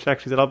wrote me a check.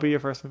 She said, "I'll be your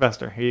first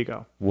investor. Here you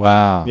go."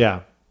 Wow. Yeah.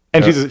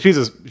 And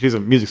she's a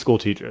music school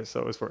teacher,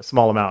 so it was for a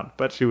small amount,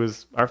 but she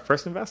was our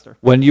first investor.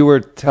 When you were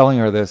telling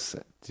her this,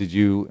 did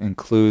you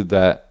include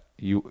that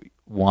you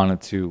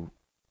wanted to,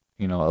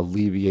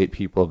 alleviate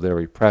people of their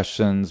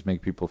repressions,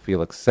 make people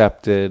feel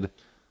accepted?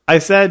 I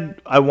said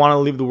I want to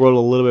leave the world a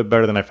little bit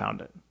better than I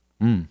found it.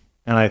 Mm.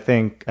 And I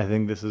think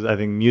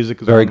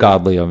music is very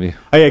godly of you.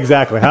 Oh, yeah,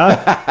 exactly, huh?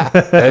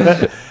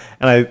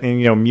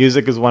 And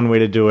music is one way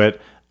to do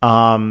it.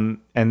 And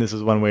this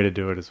is one way to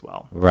do it as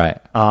well. Right.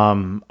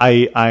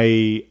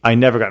 I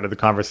never got into the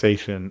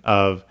conversation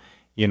of,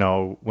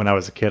 when I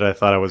was a kid, I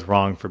thought I was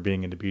wrong for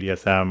being into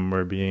BDSM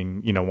or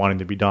being, wanting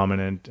to be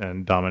dominant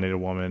and dominate a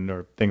woman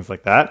or things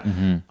like that.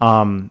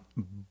 Mm-hmm.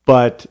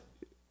 But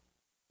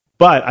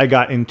I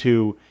got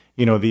into,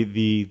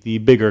 the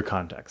bigger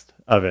context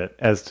of it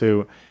as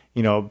to,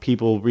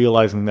 people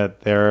realizing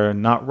that they're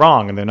not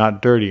wrong and they're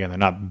not dirty and they're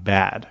not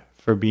bad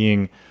for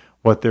being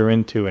what they're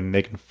into, and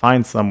they can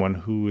find someone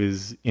who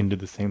is into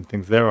the same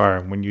things they are.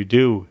 And when you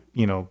do,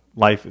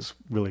 life is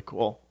really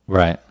cool.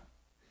 Right.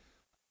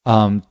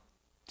 Do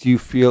you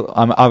feel,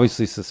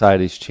 obviously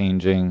society's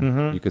changing.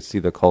 Mm-hmm. You could see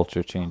the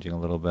culture changing a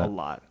little bit. A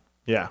lot.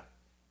 Yeah.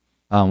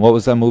 What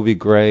was that movie,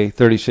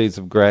 30 Shades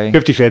of Grey?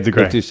 50 Shades of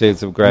Grey. 50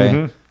 Shades of Grey.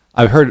 Mm-hmm.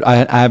 I've heard,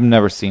 I have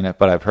never seen it,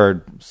 but I've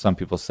heard some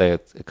people say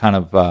it kind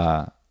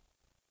of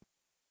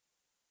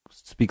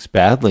speaks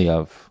badly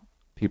of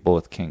people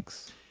with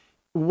kinks.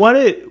 What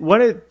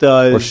it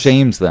does, or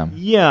shames them.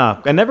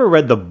 Yeah, I never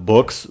read the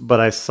books, but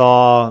I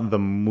saw the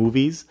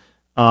movies,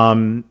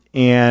 and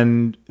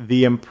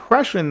the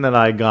impression that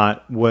I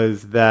got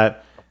was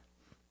that,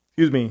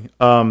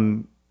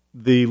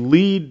 the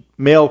lead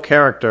male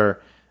character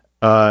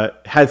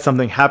had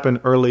something happen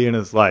early in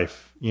his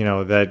life,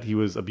 that he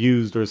was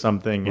abused or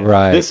something. And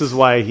right. This is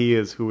why he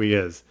is who he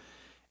is.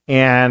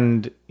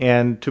 And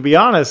to be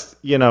honest,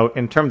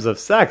 in terms of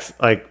sex,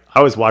 like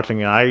I was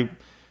watching, and I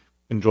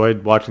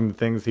enjoyed watching the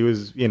things he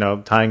was,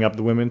 tying up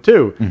the women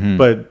too. Mm-hmm.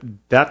 But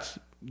that's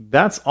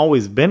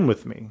always been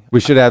with me. We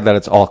should add that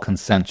it's all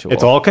consensual.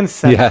 It's all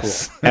consensual.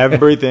 Yes.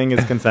 Everything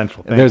is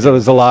consensual. There's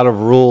a lot of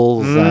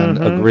rules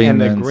and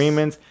agreements. And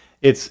agreements.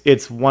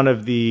 It's one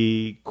of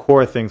the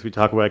core things we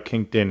talk about at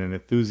KinkedIn, an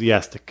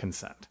enthusiastic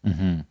consent.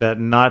 Mm-hmm. That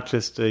not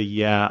just a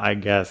yeah, I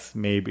guess,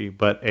 maybe,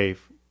 but I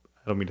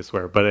don't mean to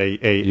swear, but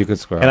a you could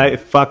swear. And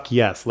fuck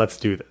yes, let's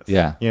do this.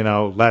 Yeah.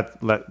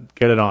 Let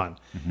get it on.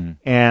 Mm-hmm.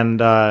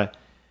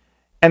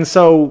 And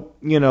so,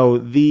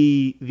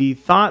 the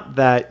thought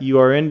that you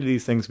are into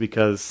these things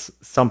because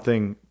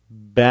something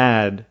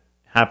bad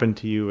happened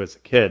to you as a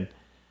kid,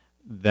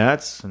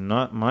 that's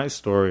not my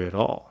story at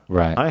all.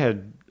 Right. I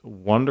had a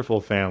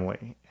wonderful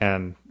family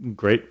and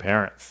great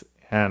parents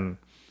and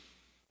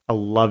a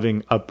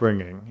loving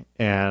upbringing,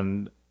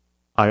 and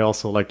I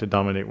also like to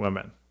dominate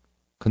women.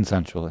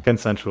 Consensually.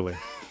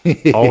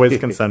 Always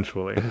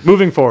consensually.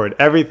 Moving forward,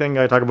 everything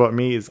I talk about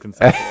me is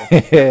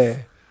consensual.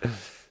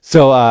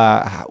 So,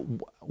 how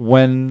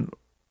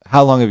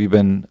long have you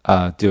been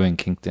doing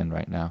KinkedIn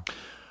right now?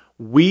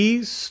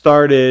 We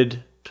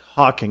started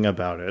talking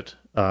about it,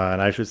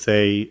 and I should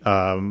say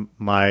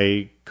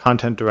my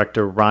content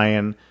director,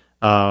 Ryan,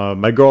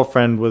 my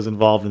girlfriend was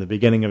involved in the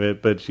beginning of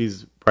it, but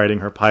she's writing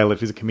her pilot.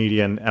 She's a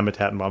comedian, Emma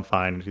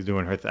Tattenbaum-Fine. She's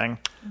doing her thing.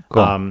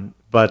 Cool.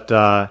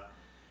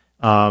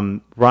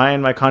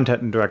 Ryan, my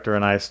content director,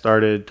 and I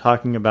started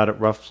talking about it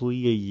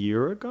roughly a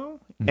year ago,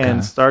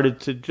 and started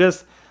to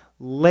just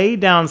lay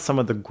down some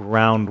of the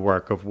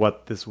groundwork of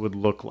what this would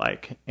look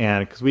like.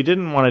 And because we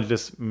didn't want to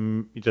just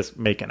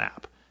make an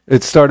app.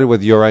 It started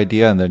with your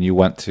idea, and then you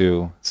went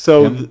to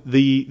So him?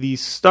 the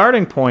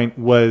starting point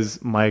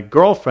was my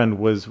girlfriend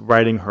was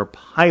writing her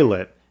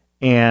pilot,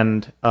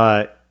 and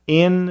the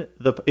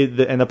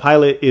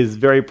pilot is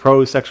very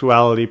pro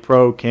sexuality,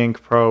 pro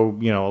kink, pro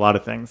a lot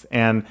of things,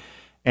 and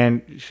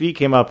she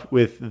came up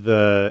with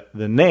the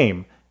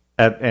name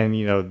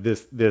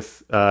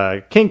this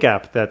kink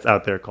app that's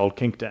out there called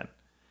KinkedIn,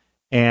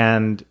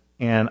 and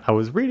I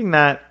was reading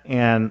that,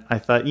 and I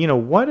thought,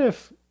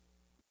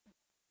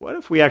 what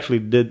if we actually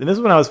did? And this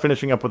is when I was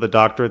finishing up with a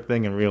doctorate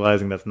thing and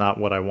realizing that's not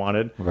what I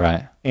wanted.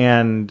 Right.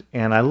 And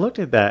I looked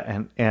at that,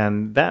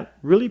 and that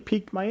really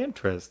piqued my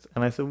interest.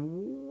 And I said,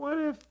 what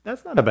if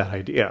that's not a bad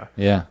idea?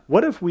 Yeah.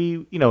 What if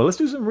we, let's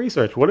do some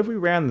research. What if we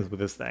ran this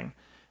with this thing?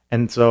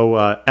 And so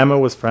Emma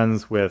was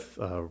friends with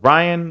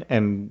Ryan,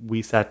 and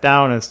we sat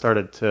down and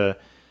started to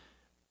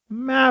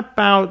map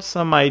out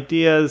some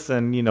ideas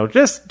and,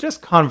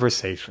 just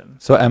conversation.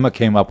 So Emma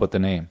came up with the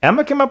name.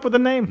 Emma came up with the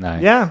name.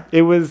 Nice. Yeah,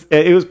 it was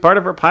part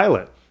of her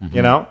pilot, and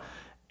You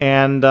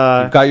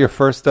got your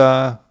first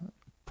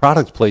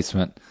product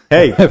placement.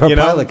 Hey, if a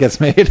pilot gets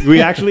made.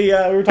 we actually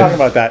we were talking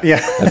about that.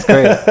 Yeah, That's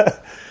great.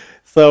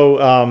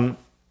 So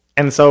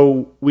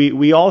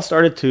we all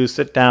started to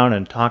sit down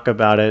and talk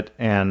about it,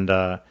 and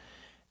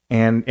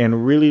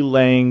really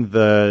laying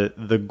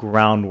the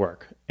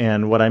groundwork.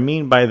 And what I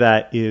mean by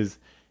that is,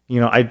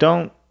 I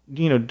don't,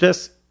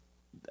 just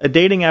a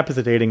dating app is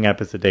a dating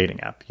app is a dating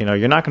app.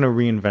 You're not going to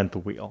reinvent the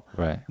wheel.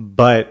 Right.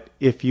 But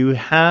if you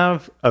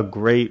have a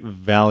great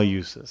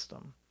value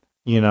system,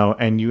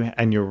 and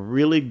you're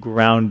really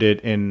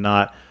grounded in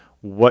not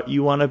what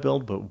you want to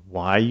build, but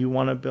why you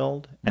want to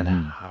build, and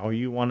how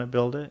you want to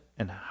build it,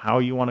 and how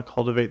you want to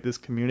cultivate this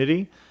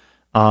community,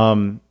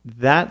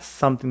 that's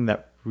something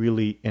that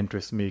really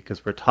interests me,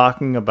 because we're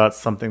talking about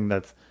something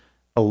that's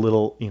a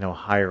little,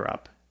 higher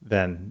up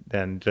than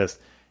just,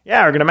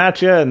 we're going to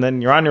match you, and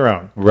then you're on your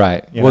own.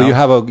 Right. You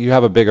have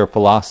a bigger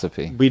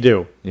philosophy. We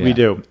do. Yeah. We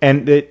do.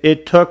 And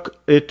it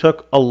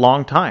took a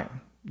long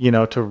time,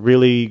 to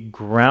really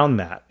ground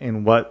that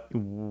in what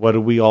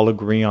do we all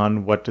agree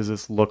on? What does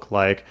this look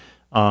like?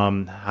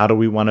 How do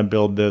we want to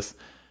build this?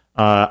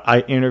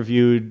 I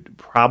interviewed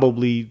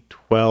probably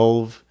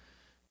 12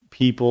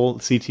 people,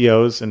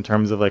 CTOs, in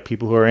terms of like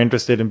people who are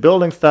interested in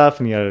building stuff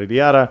and yada yada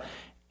yada.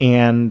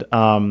 And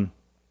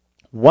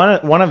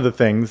one of the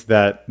things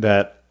that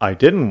I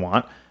didn't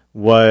want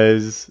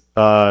was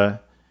to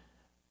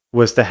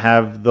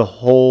have the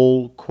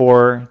whole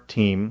core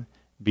team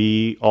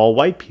be all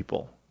white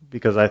people,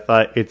 because I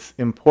thought it's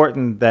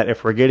important that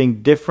if we're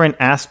getting different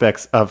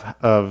aspects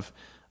of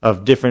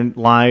different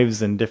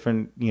lives and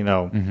different,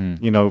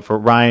 for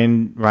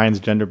Ryan's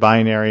gender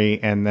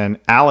binary, and then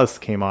Alice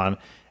came on,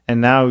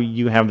 and now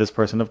you have this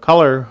person of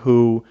color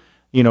who,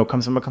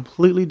 comes from a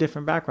completely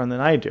different background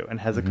than I do, and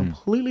has a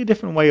completely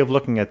different way of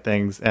looking at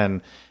things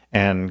and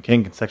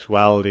kink and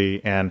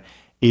sexuality, and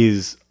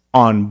is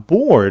on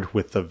board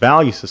with the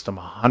value system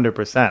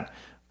 100%,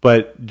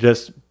 but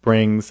just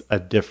brings a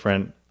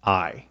different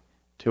eye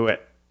to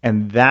it.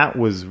 And that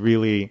was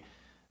really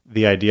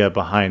the idea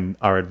behind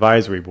our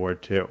advisory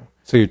board too.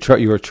 So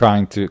you were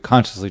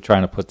consciously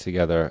trying to put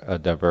together a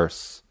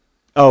diverse.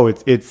 Oh,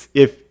 it's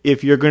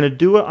if you're going to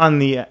do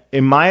it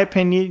in my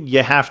opinion,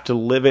 you have to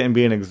live it and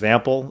be an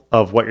example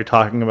of what you're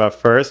talking about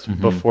first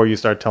before you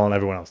start telling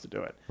everyone else to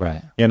do it.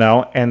 Right.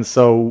 And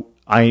so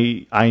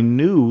I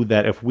knew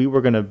that if we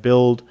were going to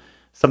build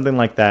something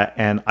like that,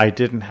 and I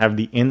didn't have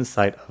the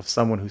insight of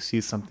someone who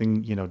sees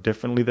something,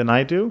 differently than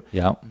I do,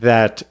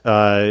 that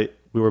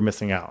we were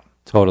missing out.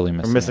 Totally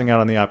missing. We're missing out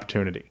on the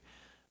opportunity.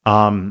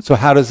 So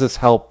how does this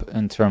help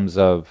in terms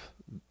of,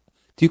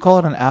 do you call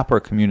it an app or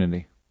a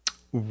community?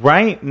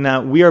 Right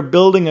now, we are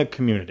building a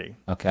community.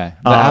 Okay.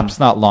 The app's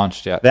not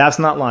launched yet. The app's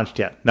not launched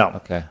yet, no.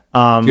 Okay.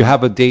 Do you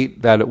have a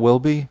date that it will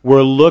be?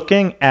 We're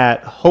looking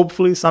at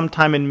hopefully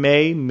sometime in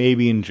May,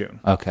 maybe in June.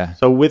 Okay.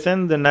 So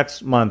within the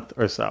next month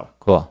or so.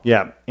 Cool.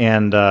 Yeah,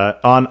 and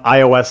on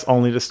iOS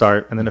only to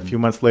start, and then a few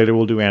months later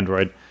we'll do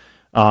Android.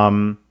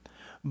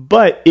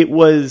 But it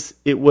was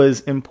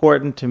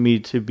important to me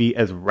to be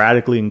as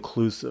radically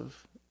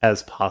inclusive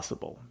as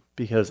possible,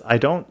 because I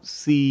don't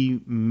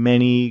see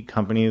many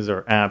companies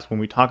or apps, when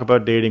we talk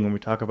about dating, when we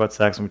talk about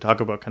sex, when we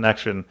talk about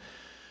connection,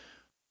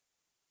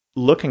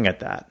 looking at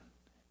that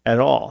at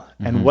all.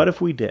 And what if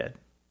we did?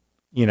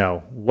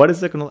 What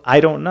is it going to? I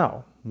don't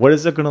know. What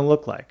is it going to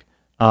look like?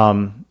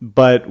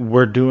 But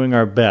we're doing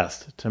our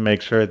best to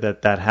make sure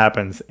that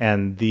happens.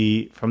 And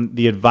from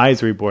the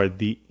advisory board,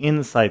 the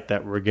insight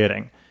that we're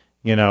getting,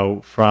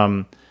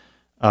 from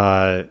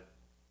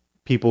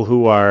people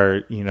who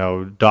are,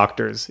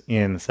 doctors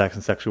in sex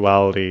and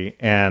sexuality,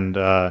 and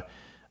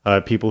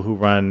people who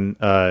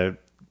run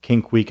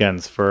kink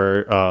weekends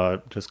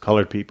for just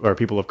colored people or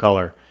people of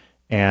color,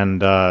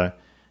 and one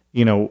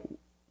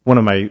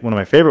of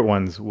my favorite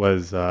ones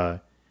was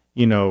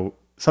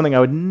something I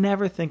would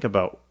never think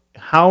about.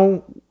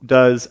 How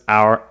does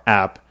our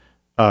app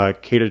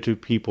cater to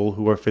people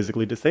who are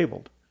physically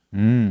disabled.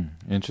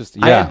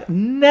 Interesting. I Yeah. had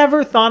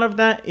never thought of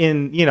that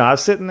I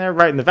was sitting there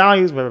writing the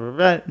values, blah, blah,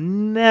 blah,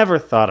 never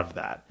thought of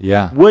that.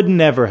 Yeah. Would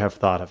never have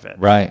thought of it.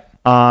 Right.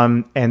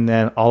 And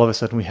then all of a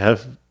sudden we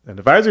have an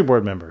advisory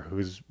board member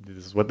this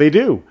is what they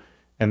do.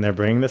 And they're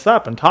bringing this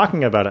up and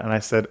talking about it. And I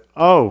said,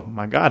 oh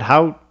my God,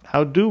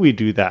 how do we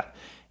do that?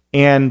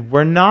 And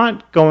we're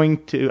not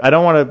going to, I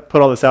don't want to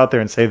put all this out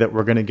there and say that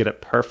we're going to get it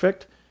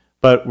perfect,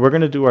 but we're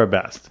going to do our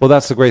best. Well,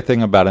 that's the great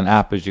thing about an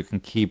app is you can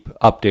keep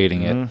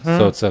updating it.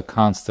 So it's a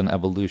constant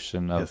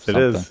evolution of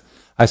something. It is.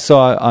 I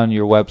saw on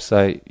your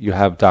website you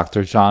have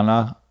Dr.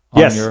 Jana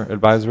on your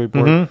advisory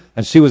board.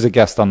 And she was a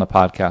guest on the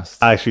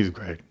podcast. She's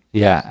great.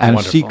 Yeah, and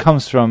Wonderful. she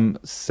comes from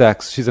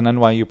she's an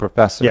NYU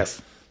professor.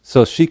 Yes.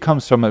 So she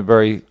comes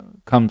to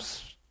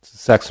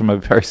sex from a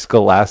very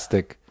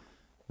scholastic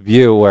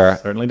view where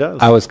Certainly does.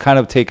 I was kind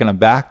of taken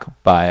aback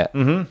by it.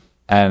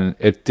 And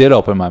it did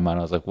open my mind.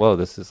 I was like, whoa,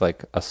 this is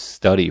like a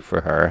study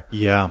for her.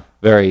 Yeah.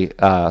 Very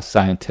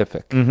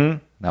scientific.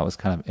 That was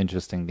kind of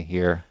interesting to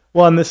hear.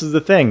 Well, and this is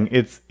the thing.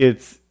 It's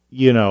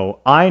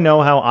I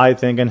know how I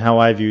think and how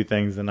I view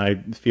things, and I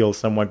feel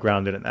somewhat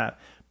grounded in that.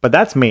 But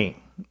that's me,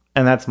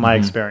 and that's my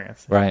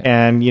experience. Right.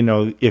 And,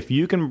 if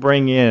you can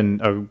bring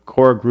in a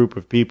core group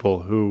of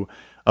people who,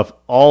 of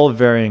all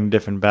varying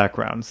different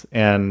backgrounds,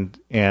 and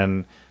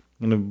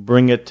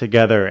bring it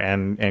together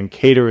and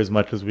cater as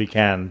much as we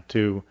can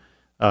to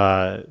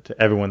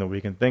everyone that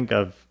we can think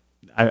of,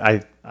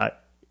 I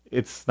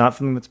it's not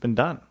something that's been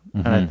done,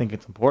 and I think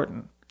it's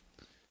important.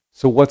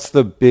 So what's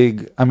the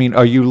big,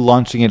 are you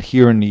launching it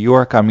here in New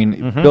York?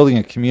 Building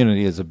a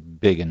community is a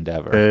big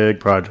endeavor. Big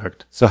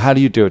project. So how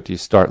do you do it? Do you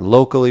start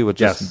locally with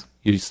just, Yes.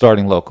 you're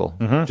starting local,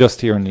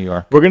 just here in New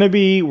York?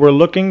 We're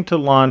looking to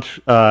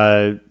launch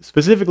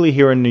specifically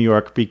here in New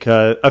York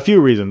because a few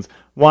reasons.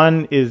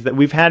 One is that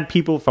we've had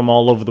people from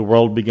all over the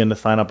world begin to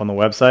sign up on the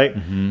website,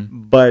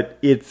 but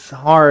it's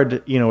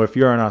hard, if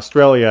you're in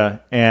Australia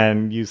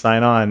and you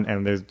sign on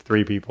and there's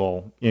 3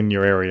 people in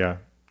your area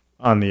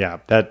on the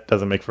app, that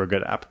doesn't make for a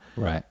good app.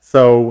 Right.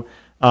 So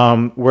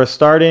we're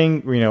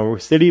starting, we're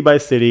city by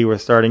city. We're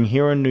starting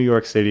here in New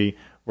York City.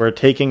 We're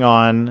taking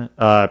on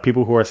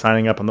people who are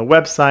signing up on the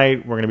website.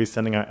 We're going to be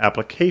sending out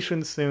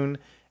applications soon.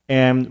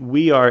 And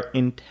we are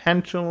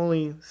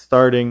intentionally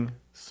starting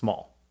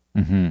small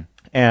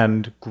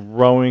and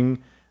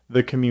growing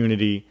the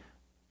community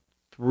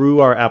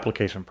through our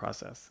application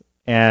process.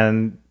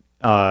 And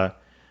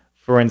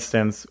for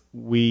instance,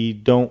 we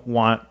don't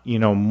want,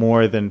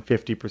 more than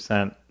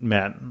 50%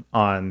 men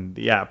on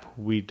the app.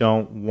 We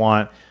don't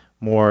want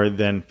more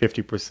than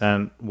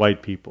 50%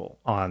 white people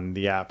on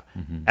the app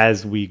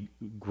as we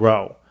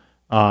grow.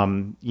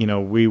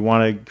 We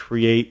want to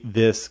create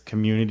this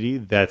community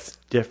that's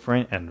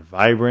different and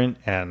vibrant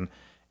and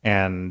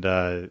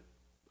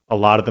a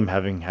lot of them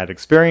having had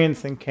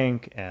experience in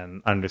kink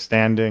and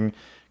understanding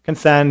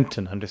consent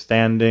and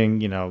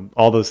understanding,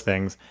 all those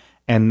things,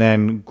 and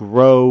then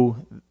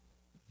grow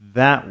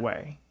that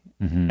way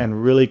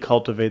and really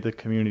cultivate the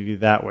community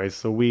that way.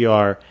 So we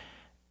are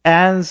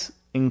as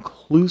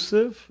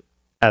inclusive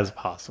as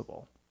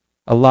possible.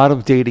 A lot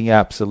of dating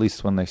apps, at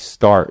least when they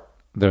start,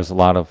 there's a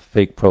lot of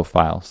fake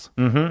profiles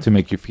to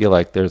make you feel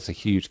like there's a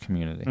huge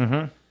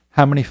community.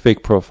 How many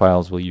fake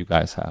profiles will you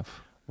guys have?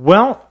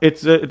 Well,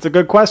 it's a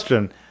good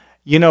question.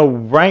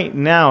 Right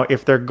now,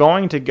 if they're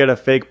going to get a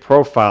fake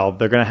profile,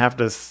 they're going to have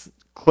to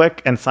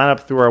click and sign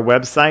up through our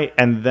website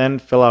and then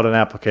fill out an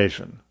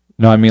application.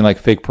 No, I mean like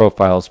fake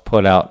profiles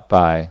put out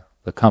by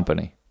the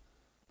company.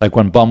 Like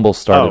when Bumble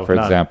started, for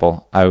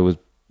example,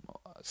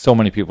 so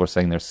many people are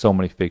saying there's so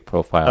many fake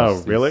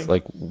profiles. Oh, really? These,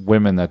 like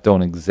women that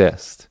don't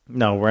exist.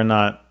 No, we're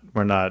not.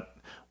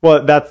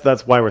 Well,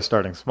 that's why we're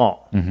starting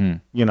small.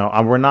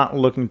 We're not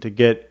looking to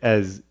get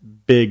as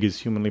big as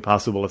humanly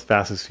possible, as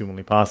fast as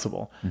humanly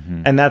possible,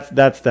 and that's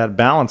that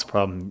balance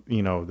problem.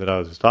 That I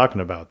was just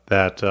talking about.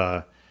 That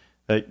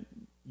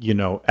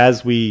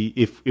as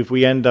if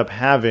we end up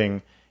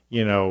having,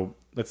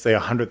 let's say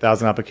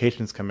 100,000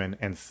 applications come in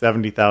and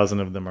 70,000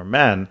 of them are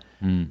men,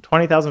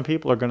 20,000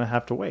 people are going to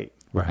have to wait.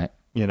 Right.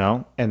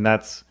 And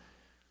that's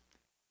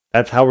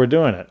how we're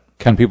doing it.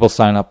 Can people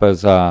sign up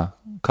as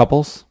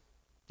couples?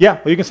 Yeah,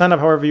 well, you can sign up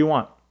however you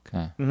want.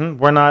 Okay.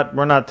 We're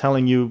not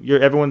telling you.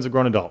 Everyone's a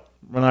grown adult.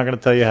 We're not going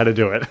to tell you how to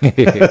do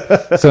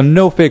it. So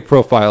no fake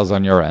profiles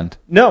on your end.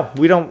 No,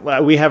 we don't.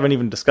 We haven't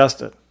even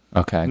discussed it.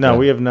 Okay. No, good.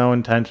 we have no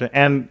intention,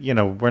 and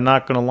we're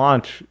not going to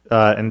launch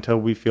until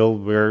we feel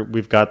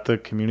we've got the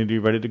community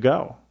ready to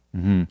go.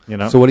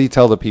 So what do you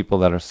tell the people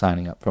that are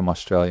signing up from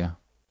Australia?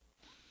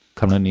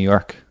 Come to New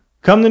York.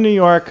 Come to New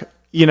York.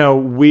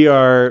 We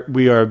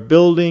are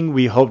building.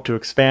 We hope to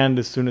expand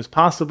as soon as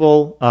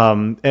possible.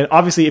 And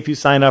obviously, if you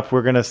sign up,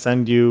 we're going to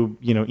send you,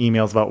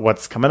 emails about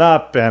what's coming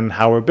up and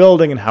how we're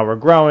building and how we're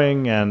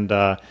growing. And,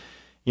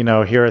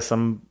 here are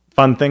some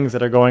fun things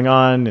that are going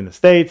on in the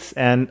States.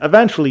 And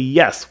eventually,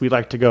 yes, we'd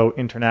like to go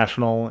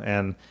international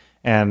and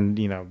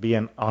be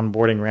an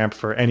onboarding ramp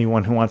for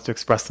anyone who wants to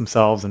express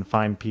themselves and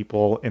find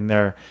people in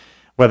their,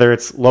 whether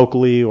it's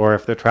locally or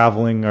if they're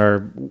traveling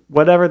or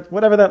whatever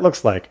that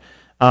looks like.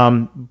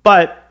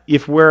 But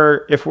if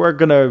we're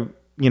gonna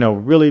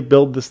really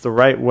build this the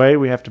right way,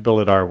 we have to build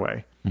it our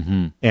way.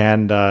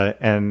 And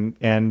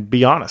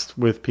be honest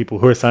with people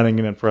who are signing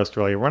in for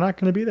Australia. We're not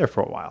going to be there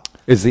for a while.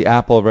 Is the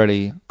app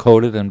already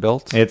coded and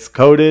built? It's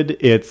coded.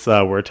 It's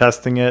we're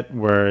testing it.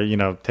 We're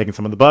taking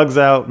some of the bugs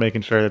out,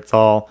 making sure it's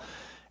all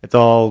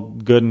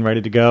good and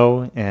ready to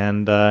go,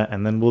 and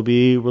then we'll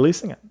be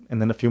releasing it. And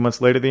then a few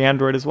months later, the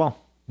Android as well.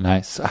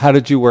 Nice. How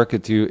did you work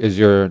it? Is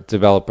your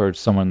developer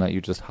someone that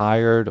you just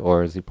hired,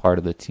 or is he part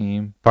of the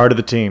team? Part of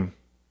the team.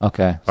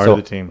 Okay. Part of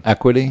the team.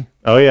 Equity?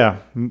 Oh, yeah.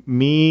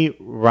 Me,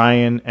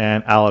 Ryan,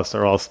 and Alice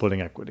are all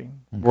splitting equity.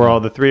 Okay.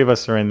 The three of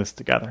us are in this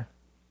together.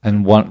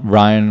 And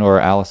Ryan or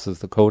Alice is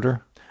the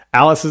coder?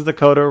 Alice is the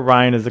coder.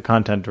 Ryan is the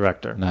content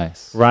director.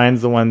 Nice.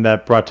 Ryan's the one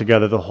that brought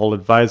together the whole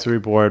advisory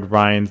board.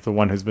 Ryan's the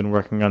one who's been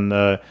working on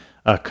the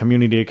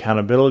community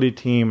accountability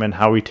team and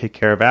how we take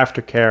care of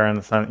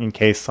aftercare in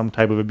case some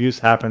type of abuse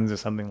happens or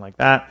something like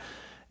that.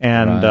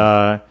 And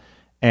right.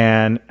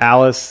 And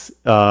Alice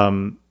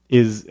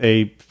is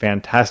a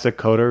fantastic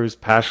coder who's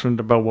passionate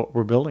about what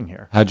we're building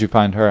here. How'd you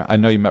find her? I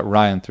know you met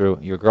Ryan through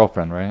your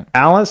girlfriend, right?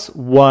 Alice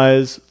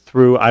was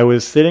I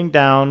was sitting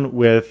down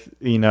with,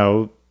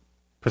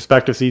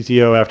 prospective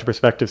CTO after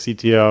prospective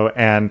CTO,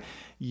 and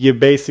you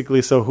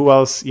basically, so who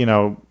else,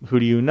 who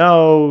do you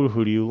know?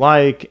 Who do you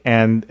like?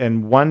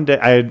 And one day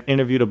I had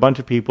interviewed a bunch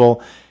of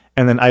people,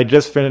 and then I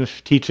just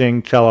finished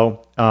teaching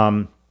cello,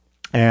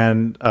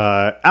 and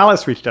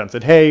Alice reached out and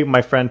said, "Hey,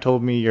 my friend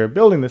told me you're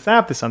building this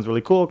app. This sounds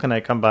really cool. Can I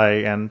come by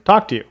and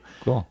talk to you?"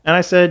 Cool. And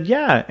I said,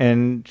 "Yeah."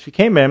 And she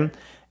came in,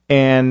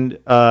 and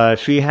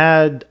she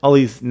had all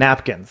these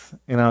napkins.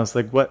 And I was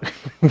like, "What?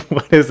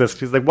 What is this?"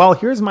 She's like, "Well,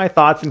 here's my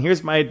thoughts, and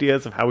here's my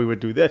ideas of how we would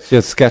do this." She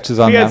had sketches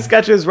on them. She had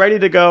sketches ready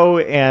to go,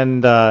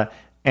 and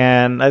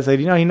I said,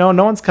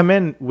 no one's come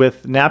in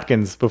with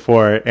napkins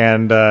before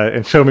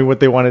and showed me what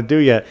they want to do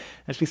yet.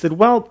 And she said,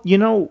 "Well,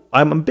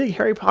 I'm a big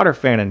Harry Potter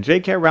fan, and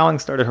J.K. Rowling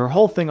started her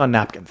whole thing on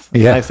napkins."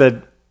 Yeah. And I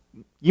said,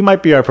 "You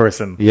might be our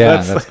person."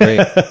 Yeah, that's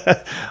great.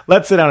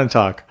 Let's sit down and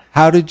talk.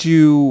 How did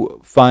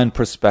you find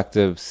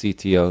prospective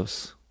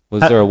CTOs?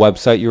 Was there a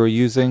website you were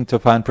using to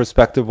find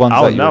prospective ones?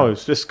 Oh, no, it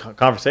was just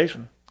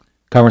conversation.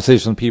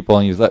 Conversation with people,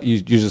 and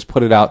you just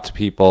put it out to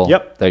people.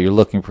 Yep. That you're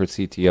looking for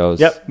CTOs.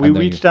 Yep. We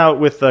reached out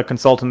with a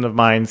consultant of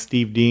mine,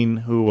 Steve Dean,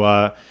 who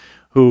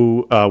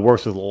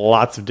works with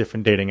lots of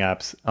different dating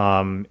apps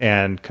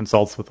and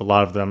consults with a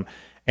lot of them.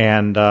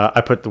 And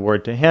I put the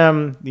word to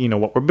him,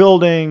 what we're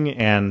building,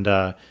 and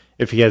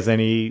if he has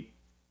any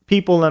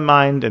people in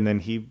mind, and then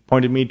he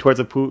pointed me towards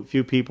a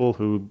few people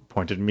who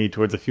pointed me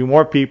towards a few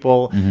more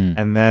people. Mm-hmm.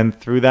 And then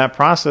through that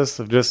process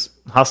of just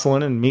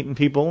hustling and meeting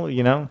people,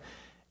 you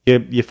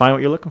find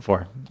what you're looking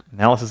for.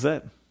 And Alice is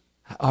it.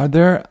 Are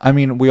there,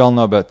 we all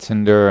know about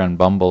Tinder and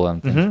Bumble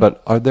and things,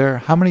 but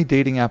how many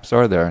dating apps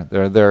are there?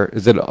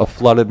 Is it a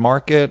flooded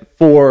market?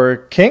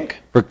 For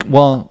kink?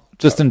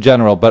 Just in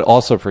general, but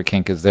also for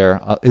kink. Is there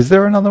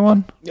another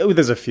one? Oh,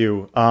 there's a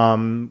few.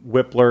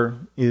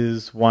 Whippler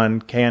is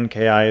one.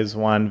 KNKI is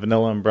one.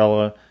 Vanilla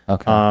Umbrella,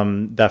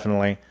 okay.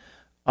 Definitely.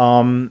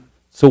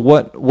 So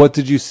what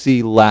did you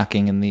see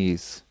lacking in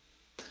these?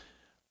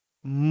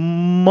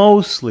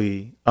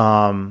 Mostly,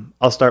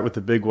 I'll start with the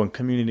big one: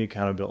 community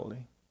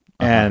accountability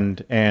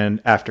and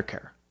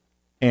aftercare.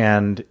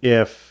 And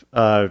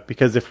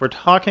because if we're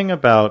talking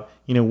about,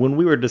 when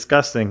we were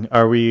discussing,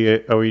 are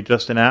we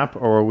just an app,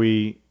 or are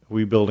we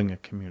building a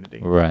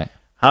community? Right.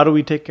 How do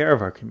we take care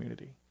of our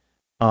community?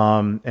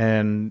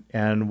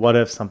 And what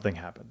if something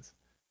happens?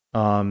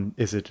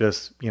 Is it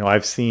just,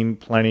 I've seen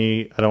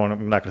plenty,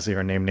 I'm not going to say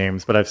or name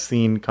names, but I've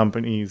seen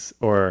companies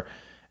or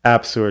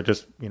apps who are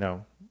just,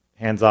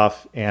 hands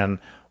off. And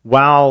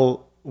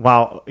while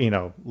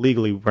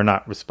legally we're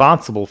not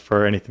responsible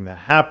for anything that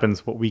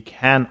happens, what we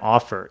can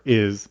offer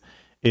is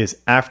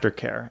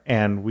aftercare.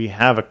 And we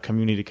have a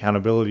community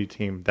accountability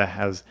team that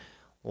has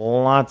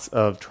lots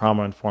of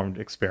trauma-informed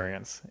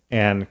experience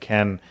and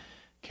can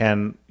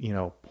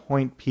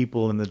point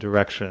people in the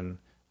direction,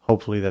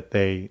 hopefully, that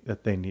they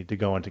need to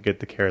go and to get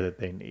the care that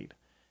they need.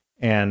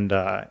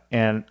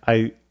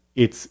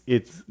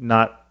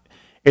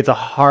 It's a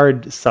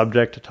hard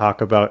subject to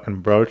talk about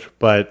and broach,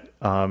 but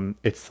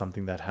it's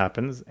something that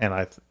happens, and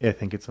I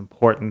think it's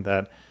important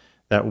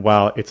that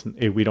while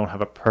we don't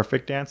have a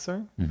perfect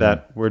answer,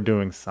 that we're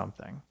doing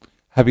something.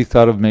 Have you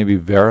thought of maybe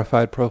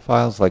verified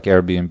profiles like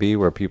Airbnb,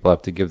 where people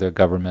have to give their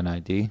government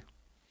ID?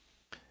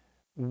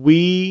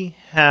 We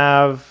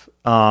have,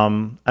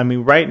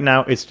 right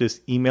now it's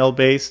just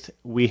email-based.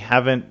 We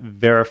haven't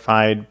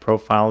verified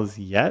profiles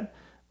yet.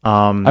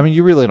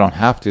 You really don't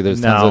have to.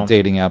 There's tons of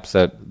dating apps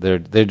that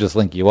they just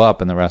link you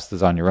up, and the rest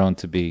is on your own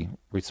to be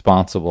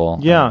responsible.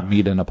 Yeah. And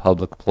meet in a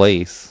public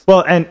place.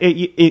 Well, and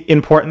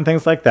important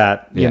things like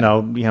that,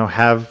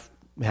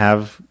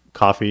 have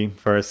coffee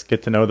first,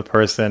 get to know the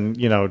person,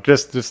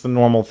 just the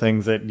normal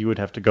things that you would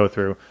have to go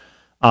through.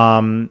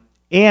 And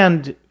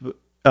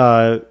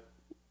the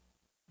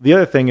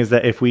other thing is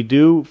that if we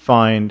do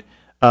find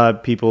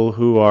people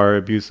who are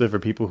abusive or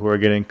people who are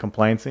getting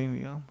complaints,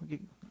 and,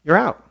 you're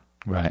out.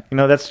 Right.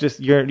 That's just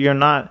you're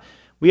not.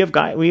 We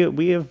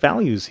have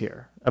values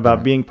here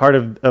about being part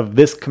of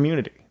this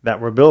community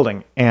that we're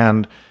building,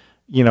 and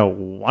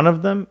one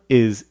of them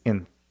is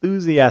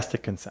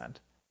enthusiastic consent,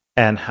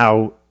 and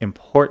how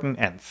important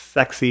and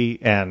sexy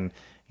and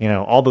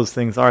all those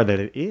things are that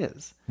it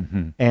is.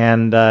 Mm-hmm.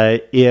 And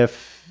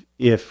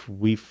if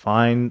we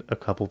find a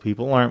couple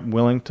people aren't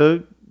willing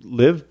to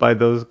live by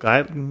those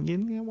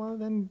guidelines, well,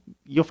 then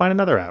you'll find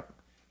another app.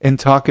 In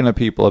talking to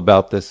people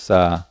about this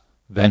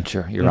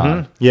venture you're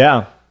on,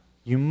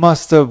 you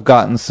must have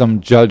gotten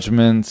some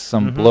judgments,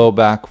 some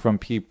blowback from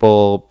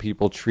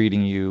people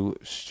treating you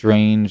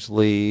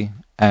strangely,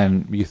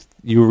 and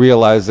you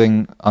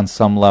realizing on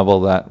some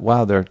level that,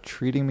 wow, they're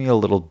treating me a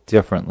little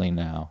differently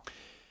now.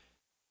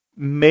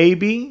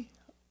 Maybe.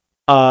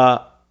 I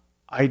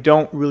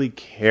don't really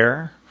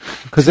care.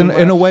 Because in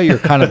a way, you're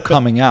kind of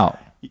coming out.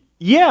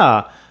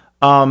 Yeah.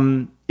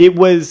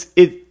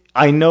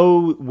 I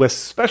know,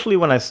 especially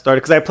when I started,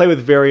 because I play with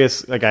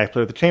various, I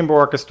play with the chamber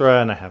orchestra,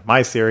 and I have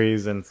my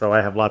series, and so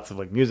I have lots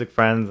of music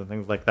friends and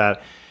things like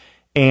that.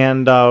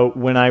 And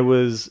when I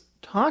was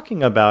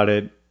talking about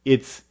it,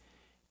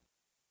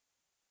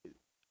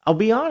 I'll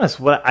be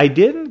honest, I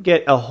didn't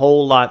get a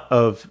whole lot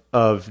of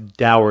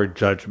dour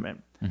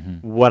judgment.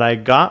 Mm-hmm. What I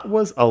got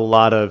was a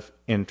lot of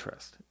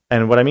interest.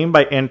 And what I mean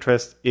by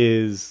interest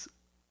is,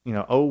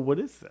 oh, what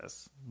is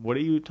this? What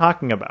are you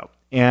talking about?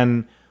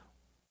 And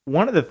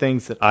one of the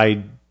things that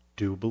I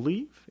do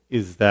believe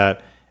is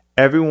that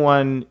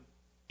everyone,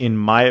 in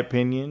my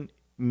opinion,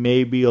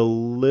 may be a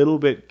little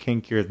bit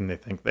kinkier than they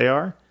think they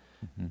are,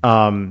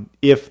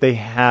 if they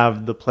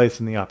have the place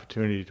and the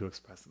opportunity to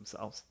express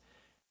themselves.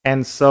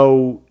 And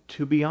so,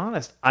 to be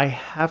honest, I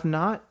have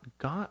not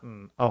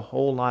gotten a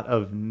whole lot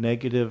of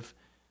negative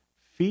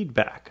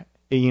feedback.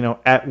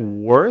 At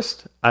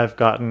worst, I've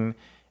gotten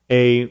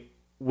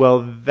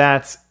well,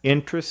 that's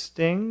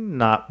interesting,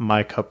 not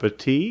my cup of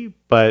tea,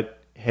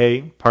 but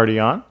hey, party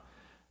on.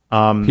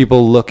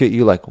 People look at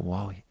you like,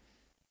 wow,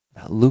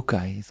 that Luke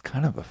guy, he's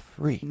kind of a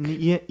freak.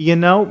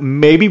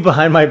 Maybe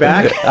behind my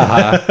back.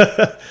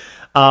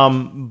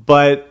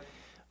 But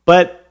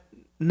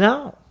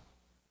no,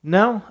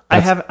 I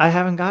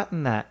haven't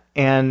gotten that.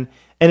 And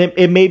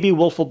it may be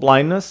willful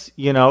blindness,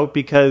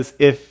 because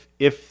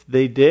if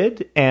they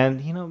did,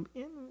 and,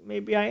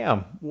 maybe I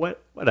am,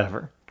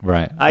 whatever.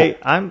 Right.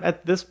 I'm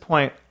at this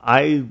point,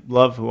 I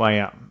love who I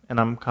am, and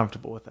I'm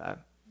comfortable with that.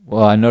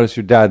 Well, I noticed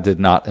your dad did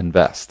not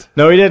invest.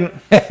 No, he didn't.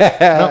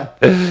 No.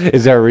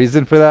 Is there a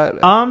reason for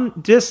that?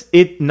 Just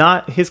it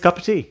not his cup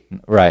of tea.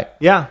 Right.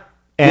 Yeah.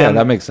 And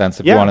that makes sense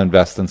if you want to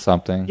invest in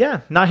something.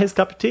 Yeah, not his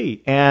cup of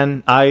tea.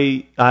 And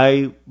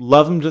I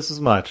love him just as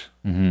much.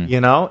 Mm-hmm.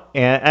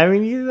 And I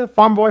mean, he's a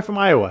farm boy from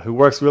Iowa who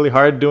works really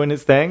hard doing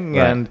his thing,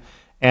 right.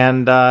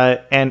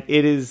 and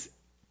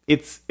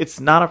it's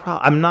not a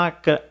problem. I'm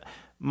not gonna.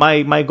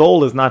 My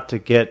goal is not to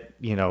get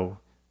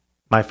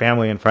my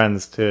family and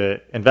friends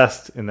to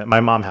invest in that. My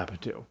mom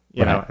happened to,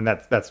 right. and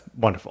that's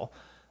wonderful.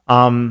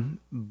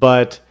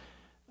 But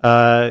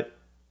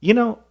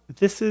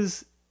this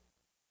is,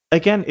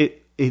 again,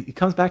 it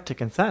comes back to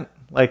consent.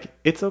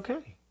 It's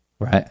okay.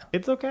 Right.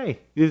 It's okay.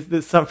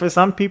 For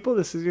some people,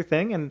 this is your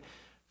thing, and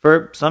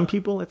for some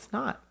people, it's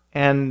not.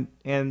 And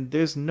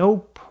there's no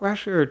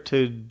pressure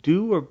to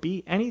do or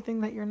be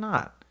anything that you're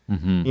not.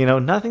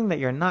 Mm-hmm. Nothing that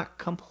you're not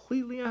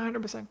completely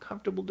 100%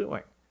 comfortable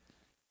doing.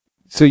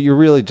 So you're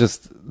really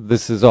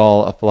this is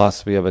all a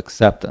philosophy of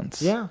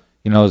acceptance. Yeah.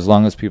 As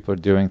long as people are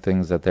doing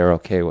things that they're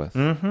okay with.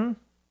 Mm-hmm.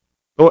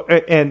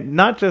 And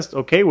not just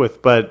okay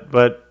with, but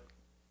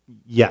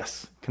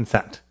yes,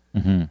 consent.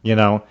 Mm-hmm.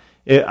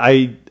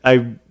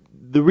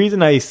 The reason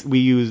we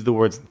use the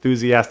words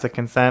enthusiastic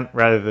consent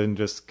rather than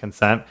just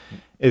consent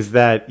is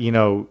that,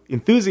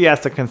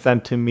 enthusiastic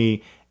consent to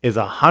me is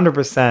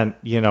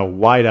 100%,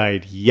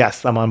 wide-eyed,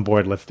 yes, I'm on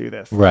board, let's do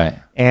this. Right.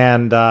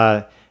 And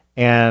I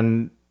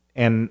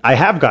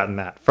have gotten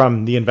that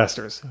from the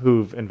investors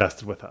who've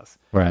invested with us.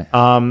 Right.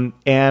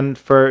 And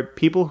for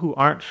people who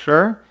aren't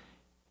sure,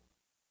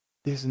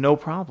 there's no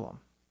problem.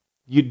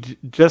 You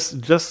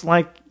just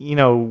like,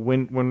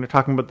 when we're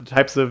talking about the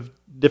types of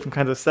different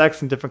kinds of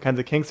sex and different kinds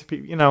of kinks,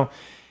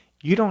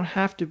 you don't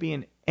have to be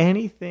in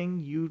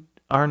anything you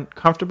aren't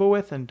comfortable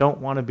with and don't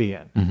want to be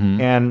in.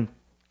 Mm-hmm. And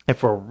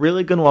if we're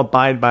really going to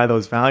abide by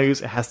those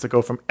values, it has to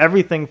go from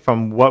everything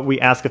from what we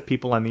ask of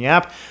people on the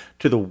app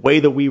to the way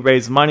that we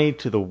raise money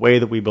to the way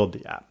that we build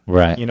the app.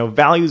 Right.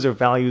 Values are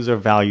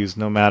values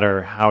no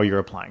matter how you're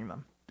applying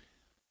them.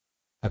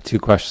 I have two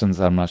questions.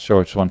 I'm not sure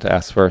which one to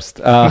ask first.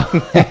 Let's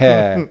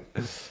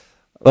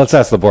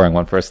ask the boring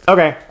one first.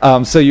 Okay.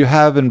 So you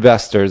have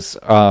investors.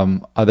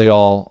 Are they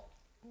all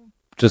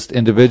just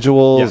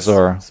individuals? Yes.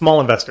 Or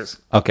small investors?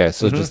 Okay,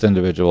 so just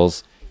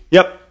individuals.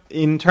 Yep.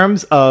 In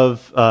terms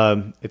of,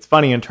 it's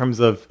funny, in terms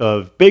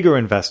of bigger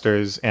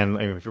investors, and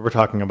if we're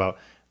talking about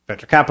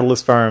venture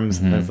capitalist firms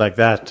and things like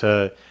that,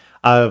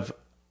 of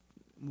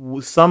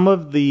some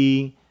of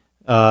the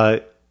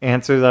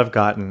answers I've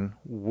gotten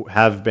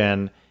have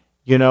been,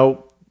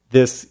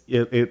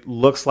 it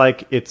looks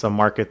like it's a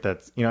market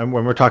that's, when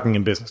we're talking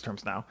in business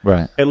terms now,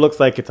 Right. it looks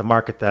like it's a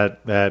market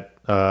that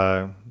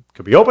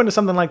could be open to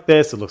something like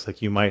this. It looks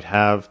like you might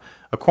have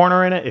a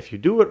corner in it if you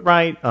do it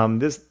right.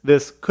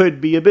 This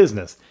could be a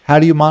business. How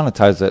do you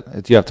monetize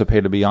it? Do you have to pay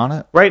to be on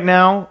it? Right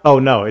now, oh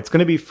no, it's going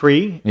to be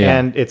free, Yeah.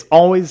 and it's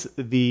always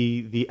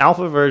the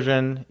alpha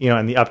version,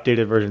 and the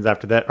updated versions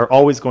after that are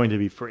always going to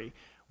be free.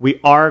 We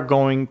are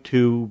going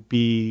to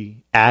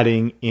be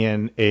adding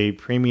in a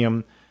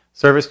premium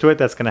service to it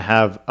that's going to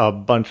have a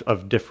bunch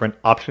of different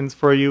options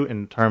for you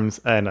in terms,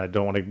 and I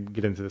don't want to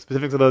get into the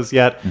specifics of those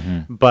yet,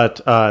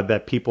 but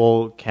that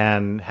people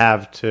can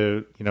have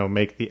to,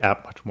 make the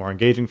app much more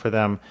engaging for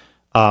them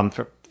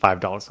for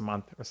 $5 a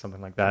month or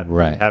something like that.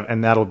 Right.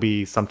 And that'll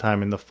be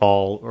sometime in the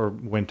fall or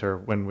winter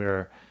when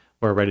we're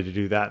ready to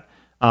do that.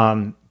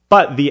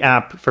 But the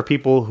app, for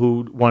people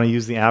who want to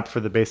use the app for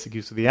the basic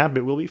use of the app,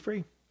 it will be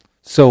free.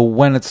 So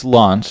when it's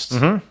launched,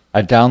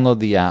 I download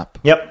the app.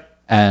 Yep.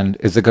 And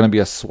is it going to be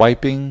a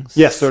swiping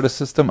Yes. sort of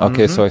system?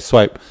 Okay, so I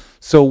swipe.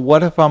 So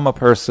what if I'm a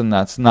person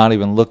that's not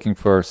even looking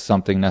for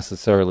something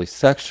necessarily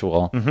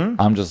sexual?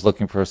 I'm just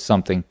looking for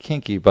something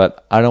kinky,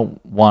 but I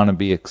don't want to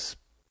be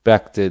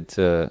expected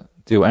to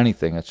do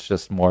anything. It's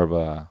just more of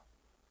a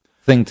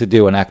thing to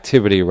do, an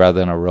activity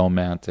rather than a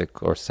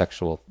romantic or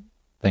sexual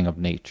thing of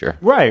nature.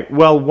 Right.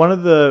 Well, one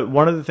of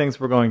the things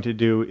we're going to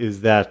do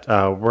is that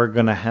we're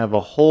going to have a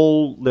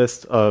whole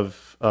list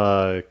of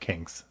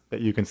kinks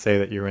that you can say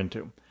that you're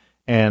into.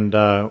 And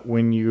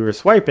when you're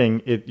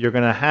swiping, you're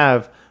going to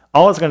have,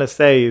 all it's going to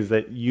say is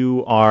that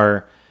you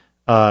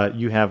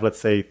have, let's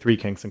say, 3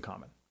 kinks in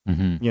common.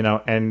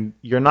 And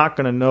you're not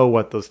going to know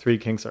what those 3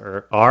 kinks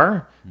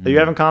are that you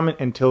have in common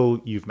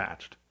until you've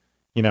matched.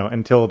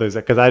 Until there's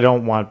because I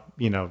don't want,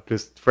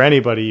 just for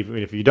anybody, even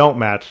if you don't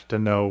match, to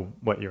know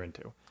what you're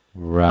into.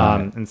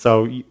 Right. And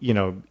so,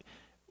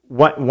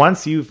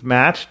 once you've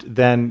matched,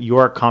 then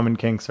your common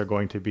kinks are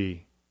going to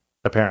be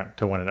apparent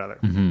to one another.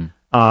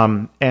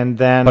 And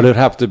then, but it'd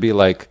have to be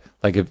like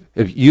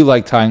if you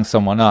like tying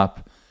someone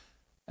up,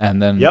 and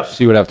then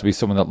she would have to be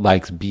someone that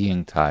likes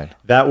being tied.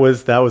 That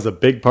was a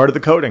big part of the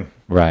coding,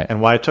 right?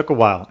 And why it took a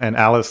while. And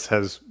Alice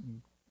has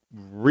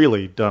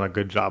really done a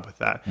good job with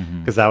that,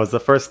 because that was the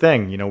first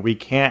thing. We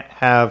can't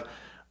have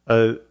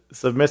a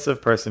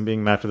submissive person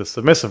being matched with a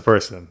submissive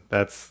person.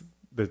 That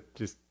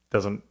just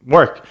doesn't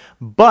work.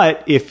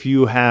 But if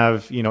you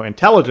have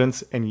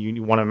intelligence and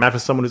you want to match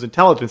with someone who's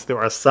intelligence, there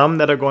are some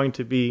that are going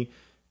to be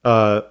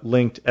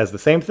linked as the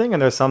same thing,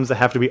 and there are some that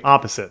have to be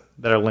opposite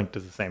that are linked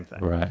as the same thing.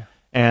 Right.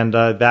 And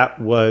that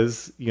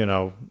was,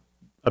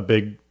 a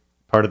big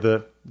part of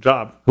the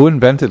job. Who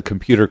invented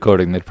computer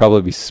coding? They'd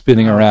probably be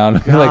spinning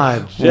around.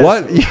 God,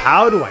 what?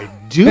 How do I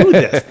do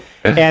this?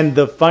 And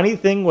the funny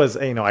thing was,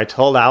 I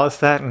told Alice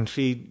that, and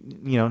she,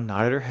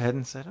 nodded her head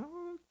and said,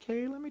 "Oh,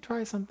 okay, let me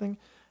try something."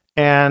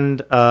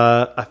 And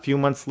a few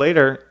months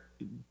later,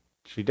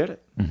 she did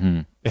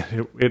it.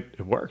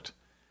 It worked.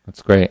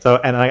 That's great. So,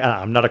 and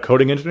I'm not a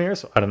coding engineer,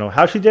 so I don't know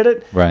how she did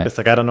it. Right. It's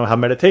like, I don't know how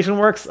meditation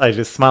works. I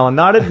just smiled and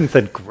nodded and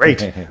said,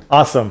 "Great,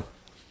 awesome."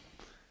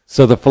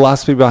 So the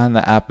philosophy behind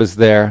the app is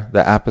there.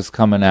 The app is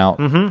coming out.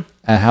 And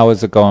how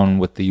is it going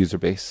with the user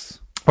base?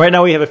 Right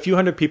now, we have a few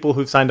hundred people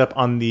who've signed up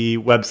on the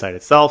website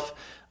itself.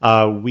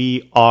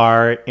 We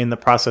are in the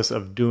process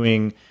of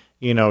doing,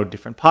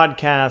 different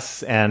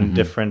podcasts and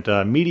different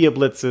media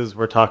blitzes.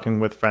 We're talking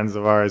with friends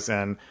of ours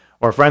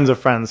or friends of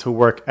friends who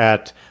work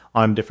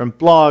on different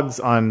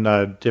blogs,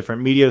 on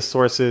different media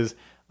sources,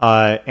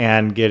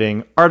 and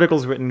getting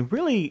articles written.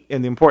 Really,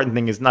 and the important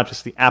thing is not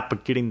just the app,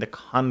 but getting the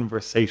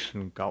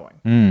conversation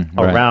going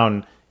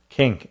around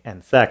kink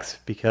and sex.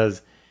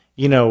 Because,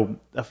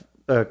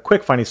 a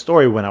quick funny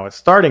story, when I was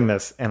starting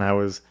this and I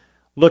was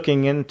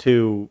looking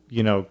into,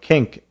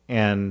 kink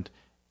and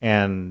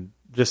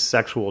just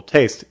sexual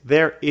taste,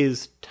 there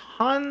is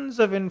tons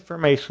of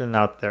information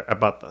out there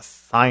about the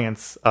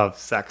science of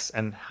sex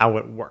and how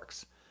it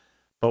works.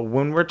 But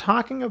when we're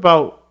talking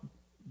about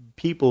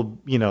people,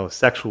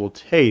 sexual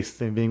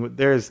taste and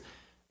there's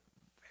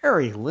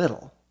very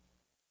little.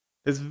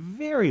 There's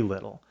very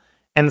little.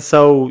 And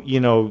so,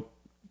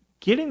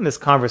 getting this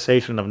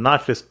conversation of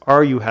not just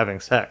are you having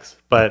sex,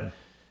 but,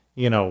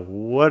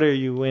 what are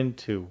you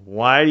into?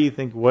 Why do you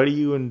think, what do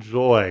you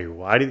enjoy?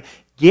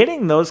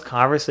 Getting those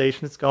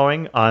conversations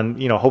going on,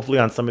 hopefully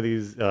on some of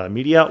these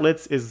media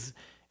outlets is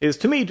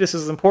to me just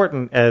as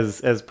important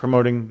as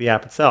promoting the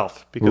app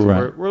itself, because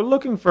we're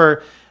looking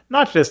for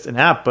not just an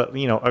app, but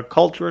a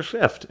cultural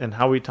shift in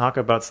how we talk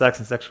about sex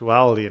and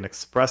sexuality and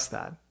express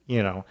that,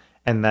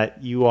 and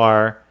that you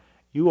are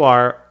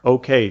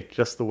okay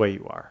just the way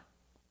you are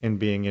in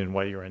being in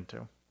what you're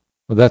into.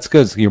 Well, that's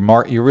good. So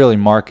you're really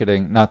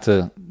marketing. Not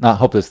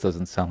hope this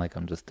doesn't sound like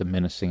I'm just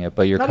diminishing it,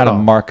 but you're kind of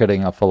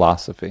marketing a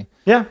philosophy.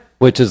 Yeah.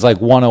 Which is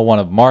like 101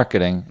 of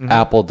marketing.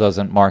 Apple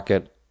doesn't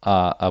market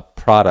a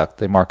product;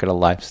 they market a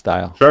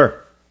lifestyle.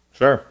 Sure.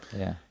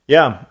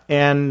 Yeah.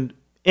 And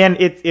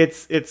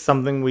it's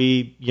something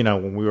we,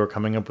 when we were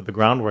coming up with the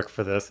groundwork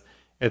for this,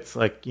 it's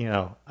like,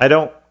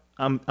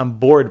 I'm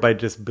bored by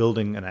just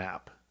building an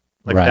app.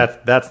 Like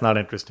Right. that's not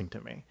interesting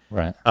to me.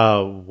 Right.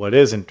 What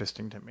is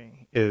interesting to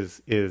me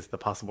is the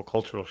possible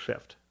cultural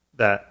shift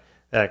that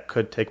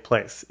could take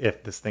place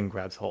if this thing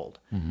grabs hold,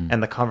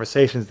 and the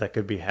conversations that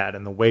could be had,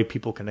 and the way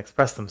people can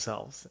express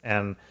themselves,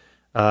 and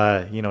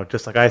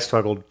just like I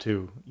struggled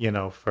to,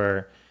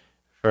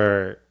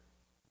 for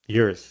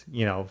years,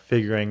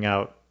 figuring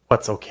out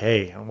what's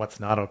okay and what's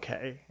not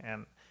okay,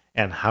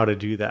 and how to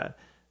do that.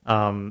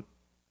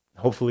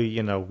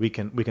 Hopefully, we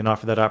can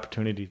offer that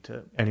opportunity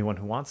to anyone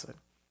who wants it.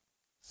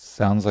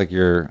 Sounds like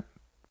you're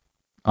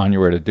on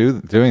your way to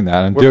doing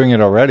that and doing it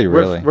already.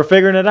 Really, we're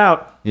figuring it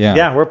out.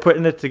 Yeah, we're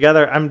putting it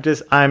together.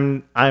 It's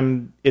a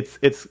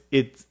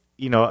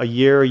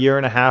year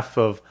and a half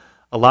of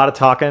a lot of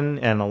talking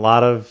and a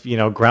lot of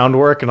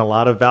groundwork and a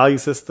lot of value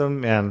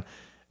system and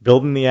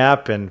building the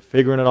app and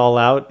figuring it all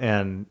out,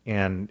 and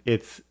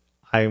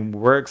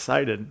we're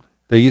excited.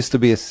 There used to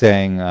be a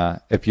saying,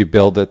 "If you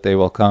build it, they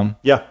will come."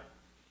 Yeah,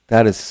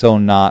 that is so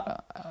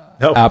not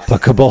Nope.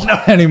 applicable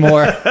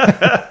anymore.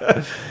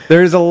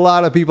 There's a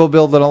lot of people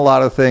building a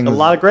lot of things, a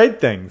lot of great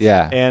things.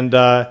 Yeah, and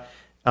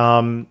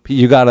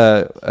you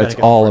gotta. It's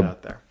all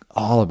out there.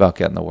 All about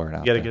getting the word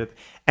out. You gotta get it,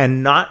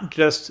 and not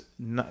just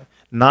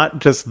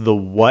the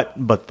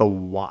what, but the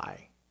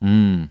why.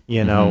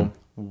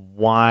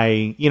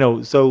 Why?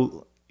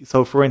 So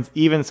for instance,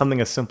 even something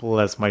as simple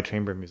as my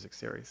chamber music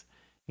series.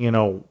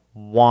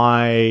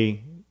 Why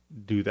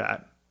do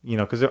that?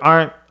 Because there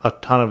aren't a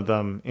ton of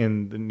them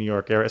in the New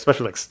York area,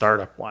 especially like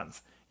startup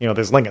ones.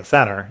 There's Lincoln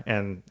Center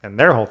and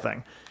their whole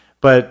thing.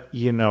 But,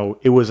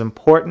 it was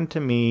important to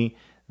me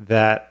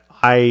that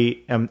I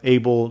am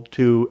able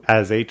to,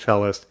 as a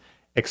cellist,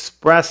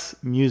 express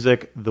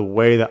music the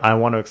way that I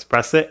want to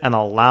express it and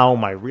allow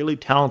my really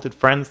talented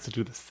friends to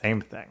do the same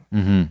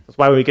thing. That's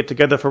why we get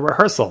together for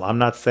rehearsal. I'm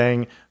not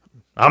saying,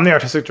 I'm the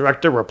artistic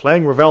director, we're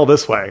playing Ravel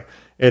this way.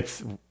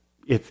 It's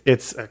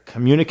a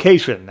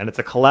communication and it's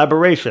a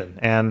collaboration,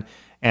 and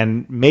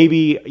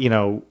maybe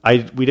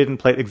we didn't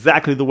play it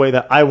exactly the way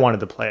that I wanted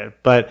to play it,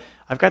 but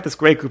I've got this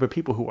great group of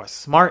people who are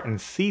smart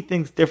and see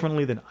things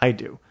differently than I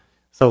do.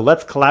 So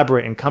let's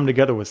collaborate and come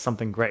together with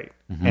something great,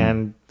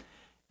 and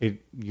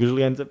it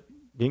usually ends up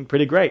being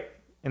pretty great.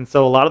 And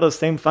so a lot of those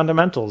same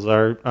fundamentals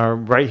are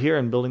right here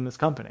in building this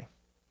company.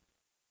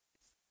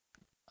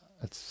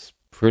 It's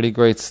pretty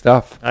great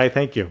stuff. I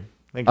thank you.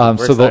 We're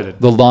so excited.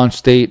 the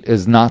launch date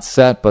is not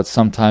set, but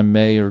sometime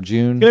May or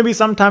June. It's going to be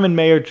sometime in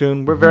May or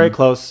June. We're very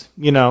close.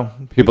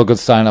 People could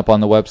sign up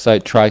on the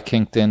website,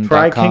 trykinkdin.com.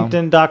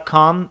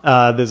 Trykinkdin.com.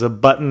 There's a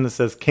button that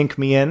says Kink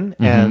Me In,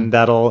 and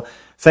that'll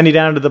send you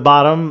down to the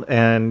bottom,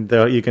 and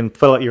you can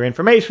fill out your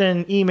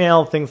information,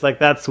 email, things like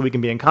that, so we can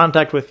be in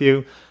contact with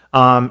you.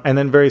 And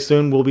then very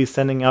soon we'll be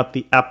sending out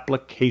the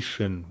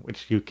application,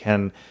 which you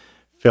can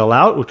fill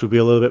out, which will be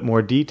a little bit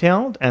more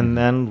detailed, and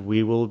then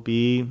we will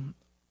be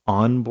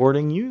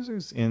onboarding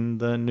users in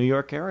the New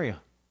York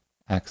area.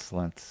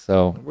 Excellent.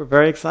 So we're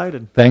very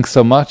excited. Thanks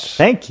so much.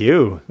 Thank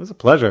you. It was a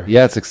pleasure.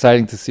 Yeah, it's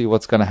exciting to see